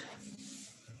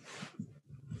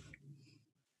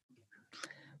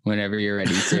 Whenever you're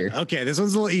ready, sir. Okay, this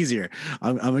one's a little easier.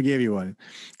 I'm gonna give you one.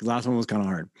 The last one was kind of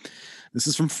hard. This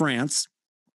is from France.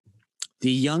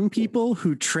 The young people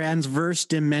who transverse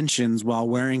dimensions while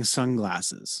wearing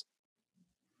sunglasses.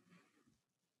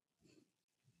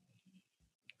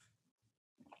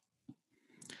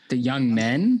 The young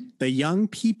men? The young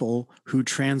people who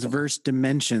transverse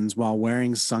dimensions while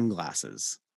wearing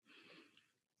sunglasses.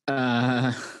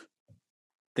 Think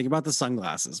about the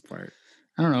sunglasses part.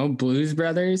 I don't know. Blues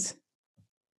Brothers?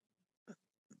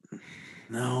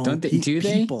 No. Don't they? Do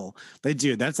they? People. They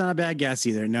do. That's not a bad guess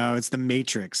either. No, it's the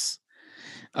Matrix.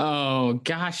 Oh,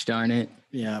 gosh darn it.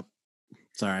 Yeah.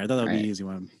 Sorry. I thought that would be an easy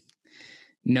one.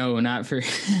 No, not for.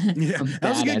 Yeah, that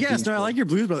was a good guess. No, I like your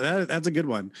Blues Brothers. That's a good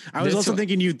one. I was also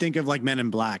thinking you'd think of like Men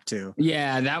in Black too.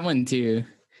 Yeah, that one too.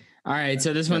 All right.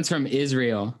 So this one's from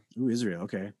Israel. Ooh, Israel.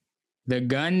 Okay. The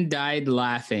gun died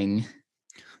laughing.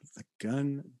 The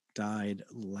gun died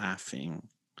laughing.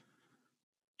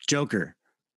 Joker.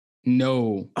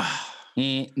 No.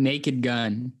 Naked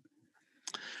Gun.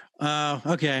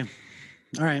 Okay.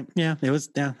 All right. Yeah,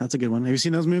 that's a good one. Have you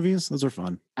seen those movies? Those are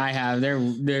fun. I have.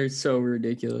 They're so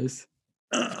ridiculous.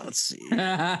 Let's see.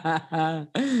 I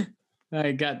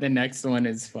got the next one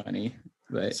is funny,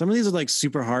 but Some of these are like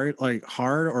super hard, like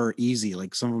hard or easy.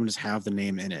 Like some of them just have the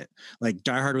name in it. Like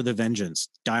Die Hard with a Vengeance,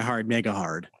 Die Hard Mega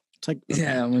Hard. It's like okay.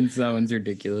 Yeah, that one's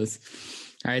ridiculous.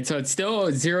 All right, so it's still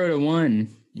 0-1.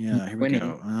 Yeah, here we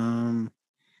go. I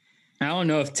don't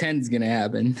know if 10's gonna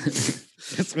happen.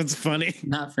 This one's funny.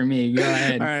 Not for me. Go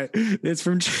ahead. All right, it's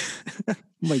from. Oh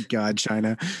my God,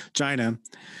 China.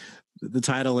 The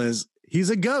title is "He's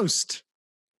a Ghost."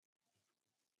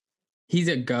 He's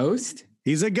a ghost?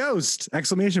 He's a ghost!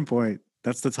 Exclamation point.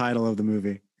 That's the title of the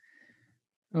movie.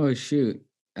 Oh shoot.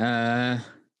 I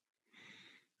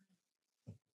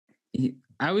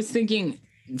was thinking.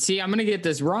 See, I'm gonna get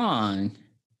this wrong.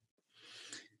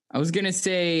 I was gonna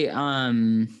say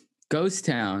Ghost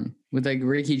Town with like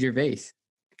Ricky Gervais.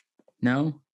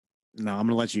 No, I'm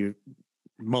gonna let you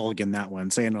mulligan that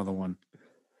one. Say another one.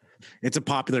 It's a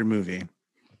popular movie.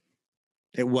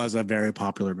 It was a very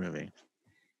popular movie.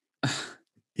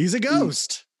 He's a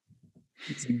ghost.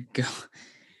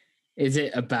 Is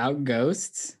it about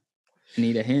ghosts? I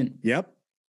need a hint. Yep.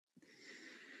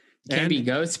 Can't be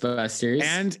Ghostbusters.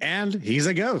 And he's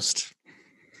a ghost.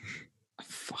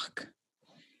 Fuck.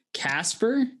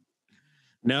 Casper?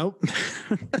 Nope.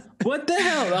 What the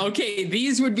hell? Okay,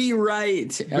 these would be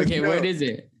right. Okay, no. What is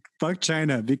it? Fuck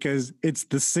China, because it's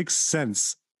The Sixth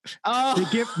Sense. Oh, they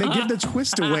give the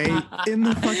twist away in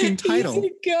the fucking title. He's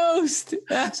a ghost.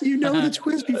 So you know the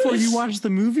twist before you watch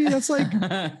the movie. That's like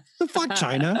the fuck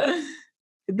China.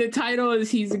 The title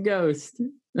is "He's a Ghost."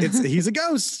 He's a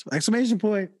ghost! Exclamation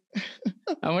point.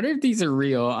 I wonder if these are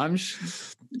real.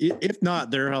 If not,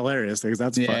 they're hilarious because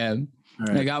that's fun.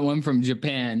 Right. I got one from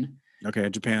Japan. Okay,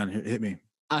 Japan, hit me.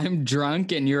 I'm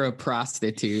drunk and you're a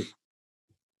prostitute.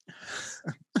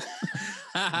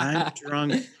 I'm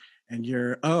drunk and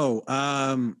you're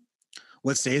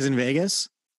what stays in Vegas?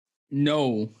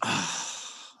 No. I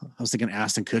was thinking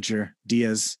Aston Kutcher,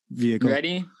 Diaz vehicle.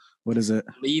 Ready? What is it?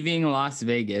 Leaving Las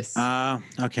Vegas.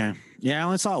 Okay. Yeah, I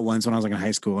only saw it once when I was like in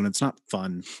high school and it's not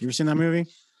fun. You ever seen that movie?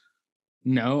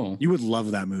 No. You would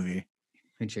love that movie.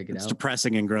 Check it out. It's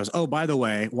depressing and gross. Oh, by the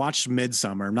way, watch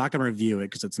Midsummer. I'm not going to review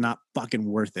it because it's not fucking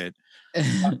worth it.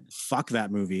 Fuck that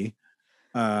movie.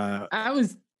 I'm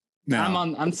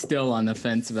still on the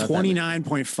fence about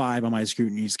 29.5 on my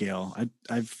scrutiny scale.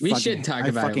 I should talk about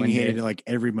it. I fucking hated like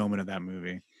every moment of that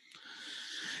movie.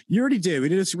 You already did.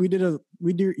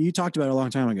 You talked about it a long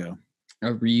time ago.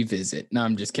 A revisit. No,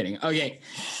 I'm just kidding. Okay.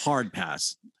 Hard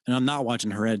pass. And I'm not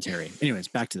watching Hereditary. Anyways,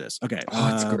 back to this. Okay.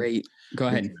 Oh, it's great. Go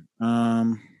ahead.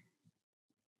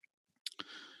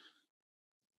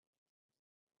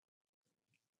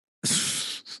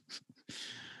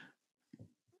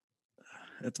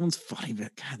 That one's funny,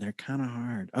 but God, they're kind of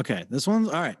hard. Okay, this one's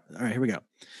all right. All right, here we go.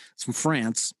 It's from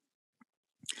France.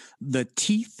 The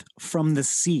Teeth from the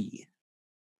Sea.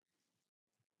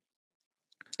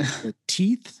 The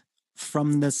Teeth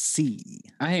from the Sea.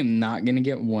 I am not going to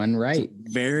get one right.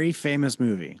 Very famous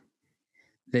movie.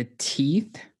 The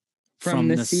Teeth from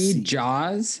the sea.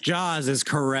 Jaws? Jaws is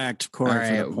correct. Corey, all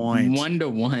right, for the point.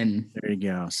 1-1. There you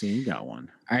go. See, you got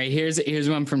one. All right, here's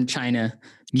one from China.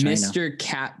 Mr.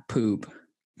 Cat Poop.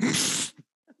 Mr.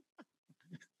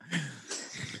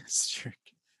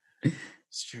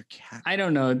 Cat. I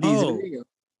don't know. These are real.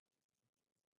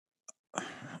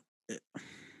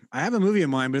 I have a movie in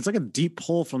mind, but it's like a deep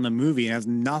pull from the movie. It has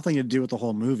nothing to do with the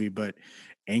whole movie, but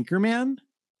Anchorman?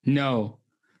 No.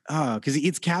 Oh, because he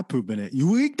eats cat poop in it.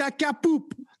 You eat that cat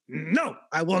poop? No,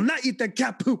 I will not eat that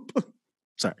cat poop.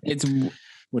 Sorry.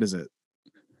 What is it?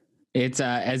 It's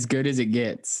As Good as It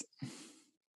Gets.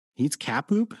 He eats cat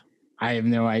poop? I have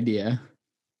no idea.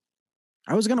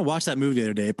 I was going to watch that movie the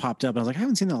other day. It popped up. And I was like, I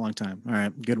haven't seen that in a long time. All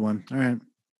right. Good one. All right.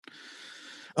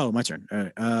 Oh, my turn. All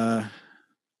right. God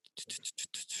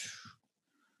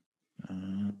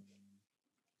damn.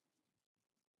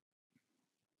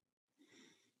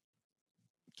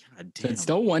 So it's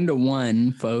still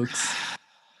 1-1, folks.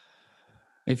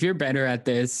 If you're better at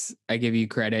this, I give you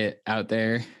credit out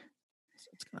there.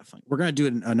 It's kind of fun. We're going to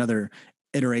do another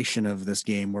iteration of this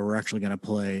game where we're actually going to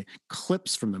play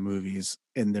clips from the movies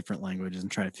in different languages and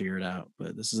try to figure it out.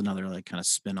 But this is another like kind of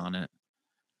spin on it.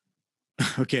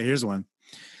 Okay, here's one.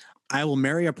 I will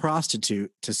marry a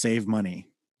prostitute to save money.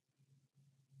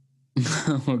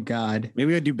 Oh God.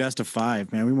 Maybe I'd do best of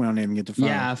 5, man. We won't even get to 5.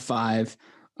 Yeah, 5.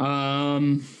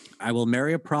 I will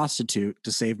marry a prostitute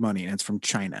to save money, and it's from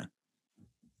China.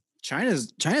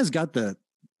 China's got the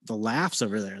laughs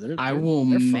over there. I will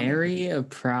they're funny. marry a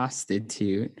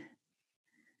prostitute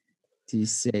to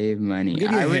save money. I'll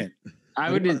give you a hint.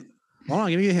 Hold on, I'll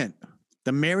give you a hint.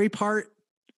 The marry part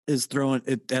is thrown.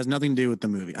 It has nothing to do with the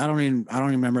movie. I don't even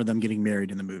remember them getting married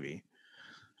in the movie.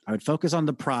 I would focus on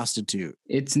the prostitute.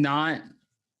 It's not.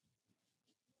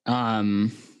 I'll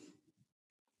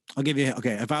give you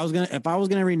okay. If I was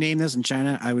gonna rename this in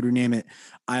China, I would rename it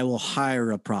 "I will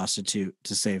hire a prostitute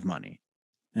to save money,"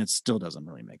 and it still doesn't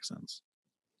really make sense.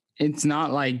 It's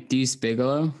not like Deuce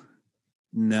Bigelow.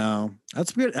 No,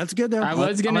 that's good. That's good though. I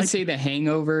was gonna say The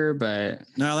Hangover, but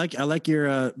no, I like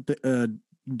your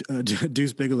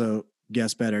Deuce Bigelow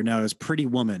guess better. No, it's Pretty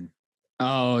Woman.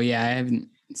 Oh yeah, I haven't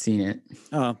seen it.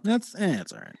 Oh, that's all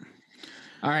right.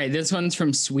 All right, this one's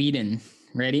from Sweden.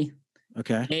 Ready?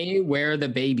 Okay. Hey, where are the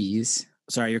babies?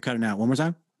 Sorry, you're cutting out. One more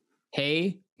time.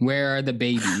 Hey, where are the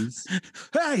babies?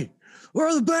 Hey, where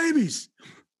are the babies?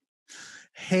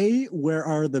 Hey, where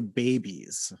are the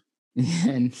babies?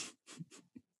 And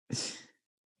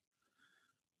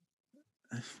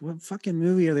what fucking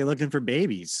movie are they looking for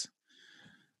babies?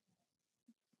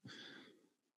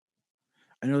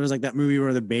 I know there's like that movie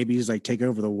where the babies like take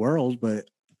over the world, but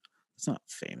it's not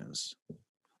famous.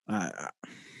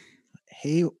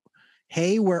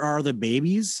 Hey, where are the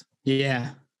babies?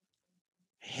 yeah,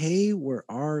 Hey, where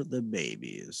are the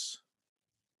babies?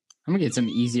 I'm gonna get some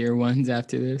easier ones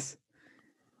after this.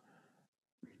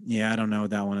 Yeah, I don't know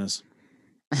what that one is.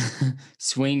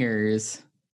 Swingers.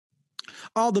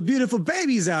 All the beautiful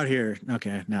babies out here.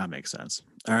 Okay, now it makes sense.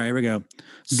 All right, here we go.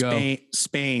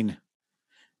 Spain.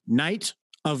 Night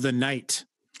of the Night.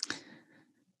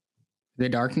 The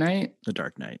Dark Knight. The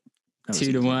Dark Knight.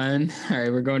 2-1. All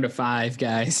right, we're going to 5,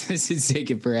 guys. This is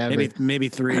taking forever. Maybe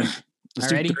 3. Let's do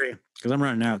 3 because I'm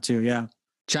running out too. Yeah.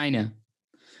 China.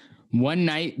 One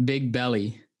Night Big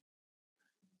Belly.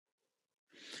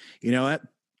 You know what?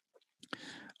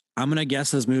 I'm going to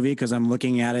guess this movie because I'm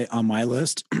looking at it on my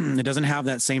list. It doesn't have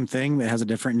that same thing. That has a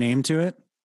different name to it.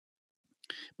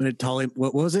 But it totally,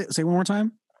 what was it? Say one more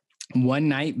time. One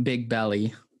Night Big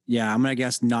Belly. Yeah, I'm going to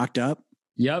guess Knocked Up.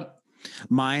 Yep.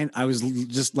 Mine, I was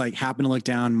just like, happened to look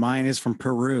down. Mine is from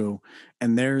Peru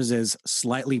and theirs is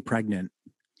Slightly Pregnant.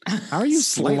 How are you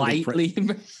slightly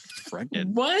pregnant?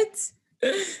 What?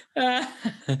 Right.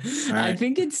 I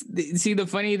think see, the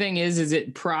funny thing is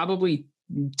it probably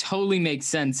totally makes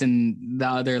sense in the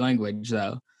other language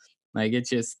though. Like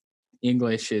it's just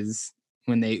English is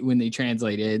when they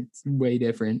translate it, it's way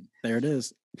different. There it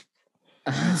is.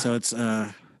 So it's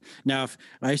now if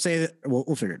I say that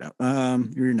we'll figure it out.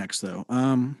 You're next though.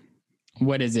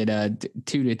 What is it?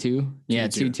 2-2? Yeah,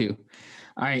 2-2.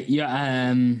 All right.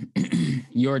 Yeah.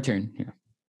 Your turn. Yeah.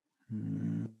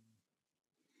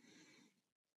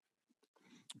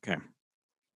 Okay.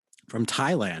 From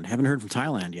Thailand. Haven't heard from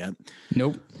Thailand yet.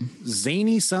 Nope.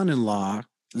 Zany son-in-law,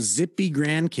 zippy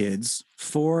grandkids,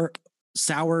 4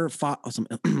 sour.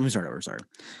 Let me start over. Sorry.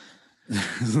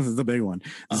 This is the big one.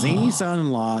 Zany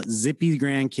son-in-law, zippy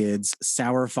grandkids,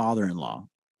 sour father-in-law.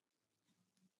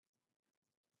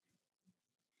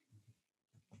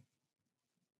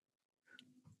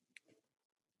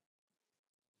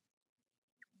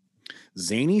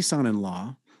 Zany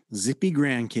son-in-law, zippy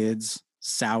grandkids,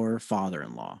 sour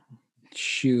father-in-law.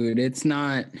 Shoot, it's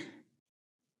not.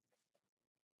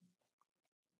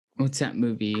 What's that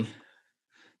movie?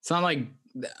 It's not like.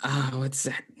 What's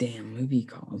that damn movie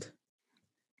called?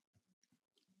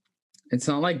 It's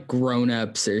not like Grown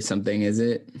Ups or something, is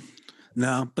it?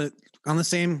 No, but on the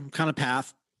same kind of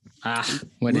path.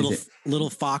 What is it? Little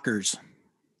Fockers.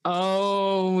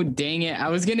 Oh, dang it. I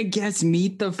was going to guess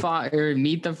Meet the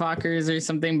Fockers or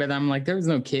something, but I'm like, there was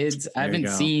no kids. I haven't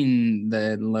seen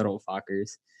the Little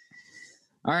Fockers.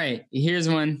 All right, here's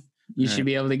one. You should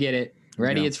be able to get it.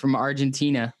 Ready? It's from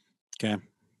Argentina. Okay.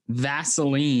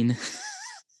 Vaseline.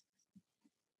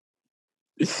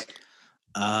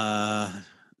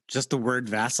 Just the word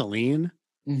Vaseline.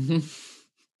 Mm-hmm.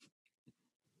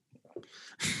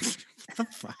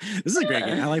 This is a great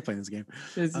game. I like playing this game.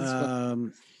 This is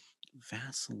fun.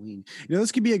 Vaseline. You know,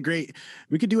 this could be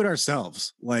we could do it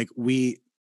ourselves. Like we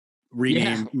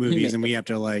rename movies and we have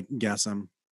to like guess them.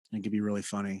 It could be really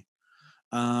funny.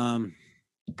 Vaseline.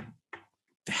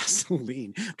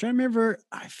 I'm trying to remember.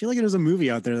 I feel like there's a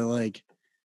movie out there that like,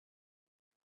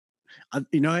 I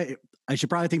should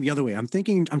probably think the other way. I'm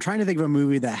trying to think of a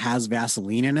movie that has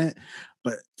Vaseline in it,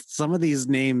 but some of these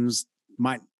names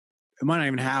might not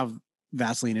even have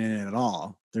Vaseline in it at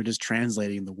all. They're just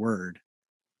translating the word.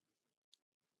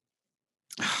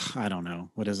 I don't know.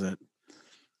 What is it?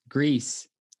 Grease.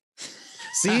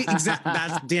 See, exactly.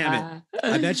 That's damn it.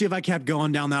 I bet you if I kept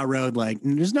going down that road, like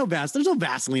there's no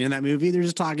Vaseline in that movie. They're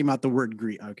just talking about the word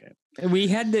grease. Okay. We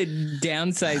had to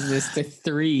downsize this to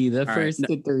 3. The All first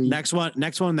right. to 3. Next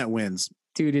one that wins.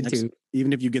 2 to 2.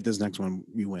 Even if you get this next one,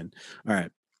 you win. All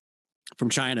right. From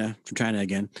China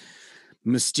again.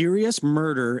 Mysterious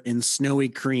murder in snowy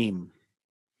cream.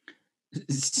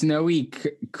 Snowy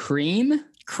cream? Cream.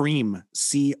 CREAM.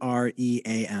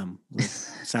 Like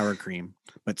sour cream,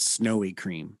 but snowy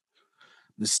cream.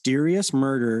 Mysterious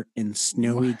murder in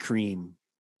snowy cream.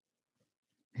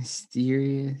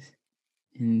 Mysterious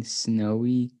in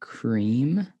snowy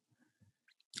cream?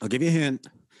 I'll give you a hint.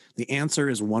 The answer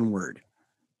is one word.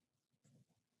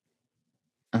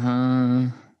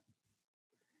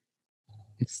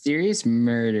 Mysterious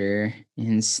murder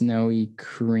in snowy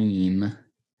cream.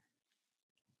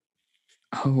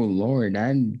 Oh Lord,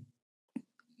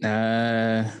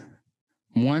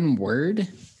 one word?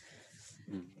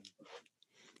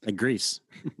 Like Grease.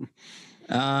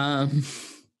 Oh,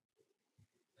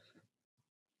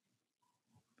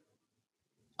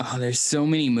 there's so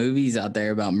many movies out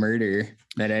there about murder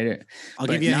that I'll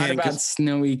give you a hint about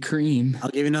snowy cream. I'll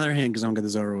give you another hint because I'm gonna get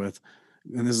this over with.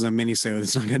 And this is a mini-sode.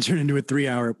 It's not gonna turn into a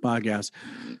 3-hour podcast.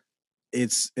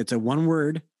 It's a one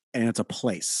word and it's a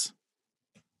place.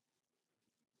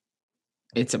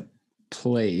 It's a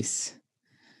place.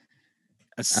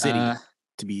 A city,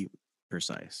 to be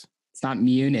precise. It's not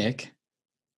Munich.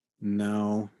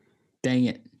 No. Dang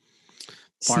it.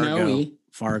 Snowy.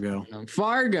 Fargo,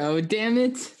 damn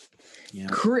it. Yeah.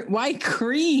 Why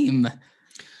cream?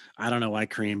 I don't know why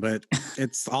cream, but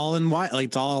it's all in white. Like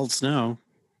it's all snow.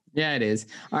 Yeah, it is.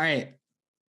 All right.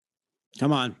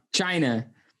 Come on. China.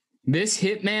 This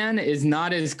hitman is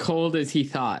not as cold as he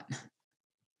thought.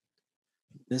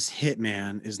 This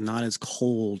hitman is not as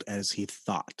cold as he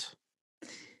thought.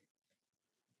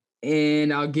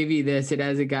 And I'll give you this. It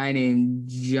has a guy named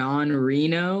John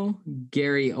Reno,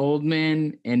 Gary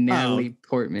Oldman, and Natalie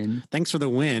Portman. Thanks for the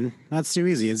win. That's too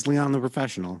easy. It's Leon the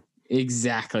Professional.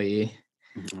 Exactly.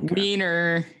 Okay.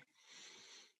 Wiener.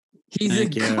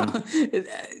 Thank you.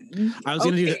 I was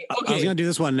gonna do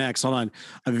this one next. Hold on.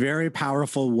 A very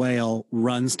powerful whale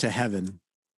runs to heaven.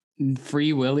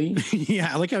 Free Willy.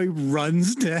 Yeah, I like how he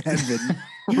runs to heaven.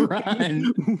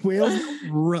 Run. Whales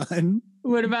run.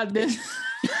 What about this?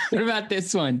 What about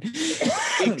this one?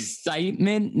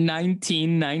 Excitement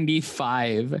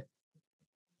 1995.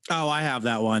 Oh, I have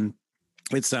that one.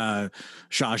 It's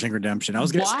Shawshank Redemption. I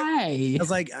was gonna Why? I was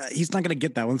like, he's not gonna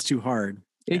get that one's too hard.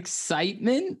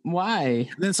 Excitement? Why?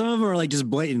 And then some of them are like just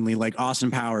blatantly like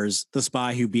Austin Powers, the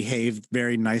spy who behaved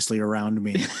very nicely around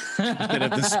me, instead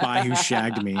of the spy who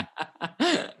shagged me.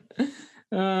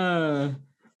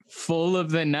 Full of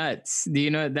the nuts. Do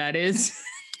you know what that is?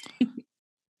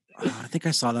 I think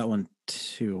I saw that one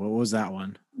too. What was that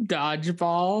one?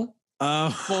 Dodgeball.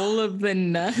 Full of the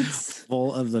nuts.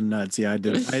 Full of the nuts. Yeah, I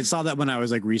did. I saw that when I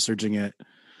was like researching it.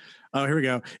 Oh, here we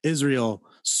go. Israel,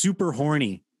 super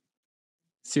horny.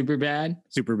 Super bad.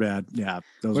 Yeah.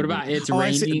 What about it's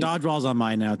raining? Dodgeball's on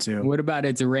mine now too. What about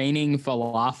it's raining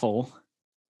falafel?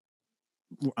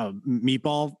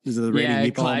 Meatball? Is it the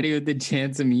raining meatball? Cloudy with the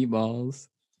chance of meatballs.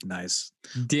 Nice.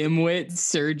 Dimwit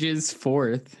surges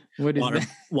forth. What is that?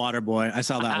 Water Boy. I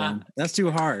saw that one. That's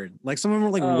too hard. Like some of them were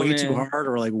like way too hard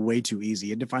or like way too easy.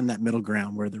 You had to find that middle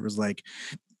ground where there was like,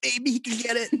 maybe he can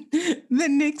get it. The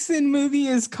Nixon movie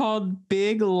is called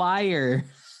Big Liar.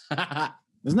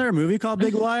 Isn't there a movie called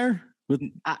Big Liar? With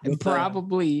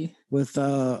probably what's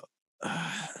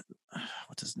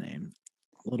his name?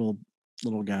 Little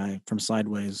guy from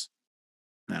Sideways.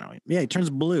 I don't know. Yeah, he turns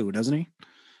blue, doesn't he?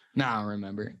 No, I don't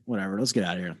remember. Whatever. Let's get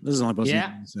out of here. This is only supposed to be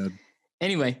an episode.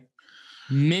 Anyway,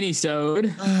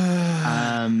 Minisode.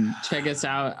 Check us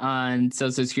out on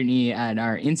Social Scrutiny at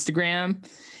our Instagram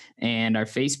and our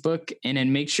Facebook. And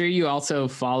then make sure you also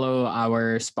follow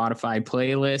our Spotify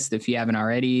playlist if you haven't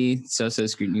already. Social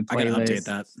Scrutiny playlist. I gotta update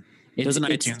that. There's an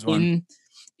iTunes one.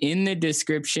 In the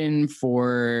description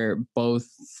for both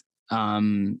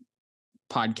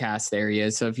podcast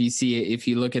areas. So if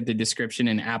you look at the description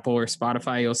in Apple or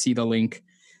Spotify, you'll see the link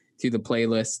to the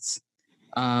playlists.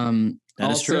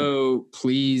 Also,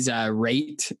 please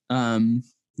rate.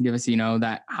 Give us,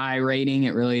 that high rating.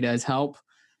 It really does help.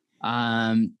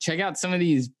 Check out some of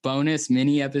these bonus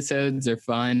mini episodes. They're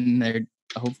fun. They're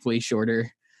hopefully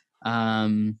shorter.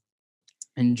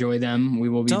 Enjoy them. We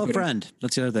will be tell a friend.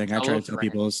 That's the other thing. I try to tell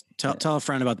people is tell a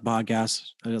friend about the podcast.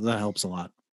 That helps a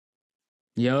lot.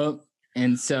 Yep.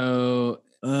 And so,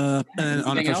 and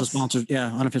unofficial sponsors.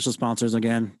 Yeah, unofficial sponsors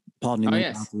again. Paul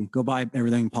Newman Coffee. Go buy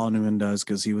everything Paul Newman does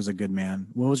because he was a good man.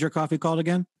 What was your coffee called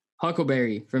again?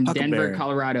 Huckleberry from Denver, Huckleberry.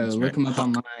 Colorado. That's Look right. him up Huck.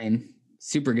 online.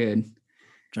 Super good.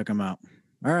 Check them out.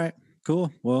 All right,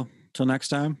 cool. Well, till next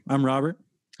time, I'm Robert.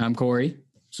 I'm Corey.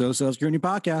 So Scrutiny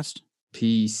Podcast.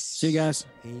 Peace. See you guys.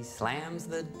 He slams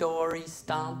the door, he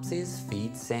stomps his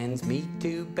feet, sends me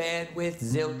to bed with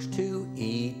zilch to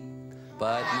eat.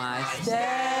 But my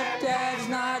stepdad's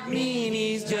not mean,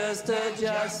 he's just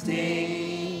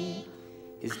adjusting.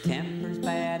 His temper's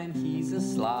bad and he's a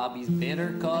slob, he's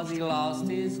bitter cause he lost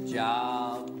his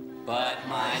job. But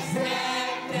my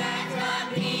stepdad's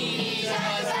not mean, he's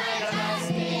just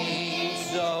adjusting.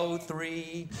 So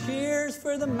 3 cheers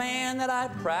for the man that I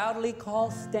proudly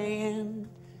call Stan.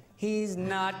 He's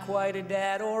not quite a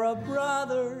dad or a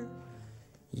brother.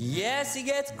 Yes, he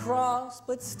gets cross,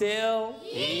 but still,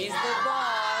 he's the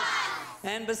boss.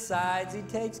 And besides, he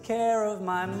takes care of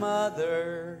my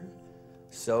mother.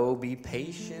 So be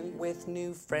patient with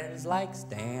new friends like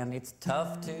Stan. It's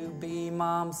tough to be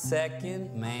mom's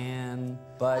second man.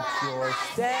 But your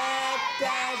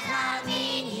stepdad's not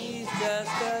mean, he's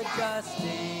just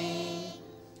adjusting.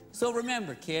 So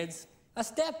remember, kids, a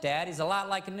stepdad is a lot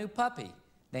like a new puppy.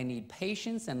 They need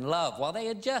patience and love while they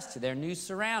adjust to their new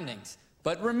surroundings.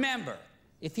 But remember,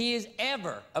 if he is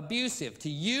ever abusive to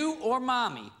you or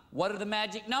mommy, what are the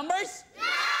magic numbers? 911!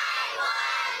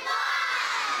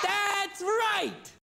 That's right!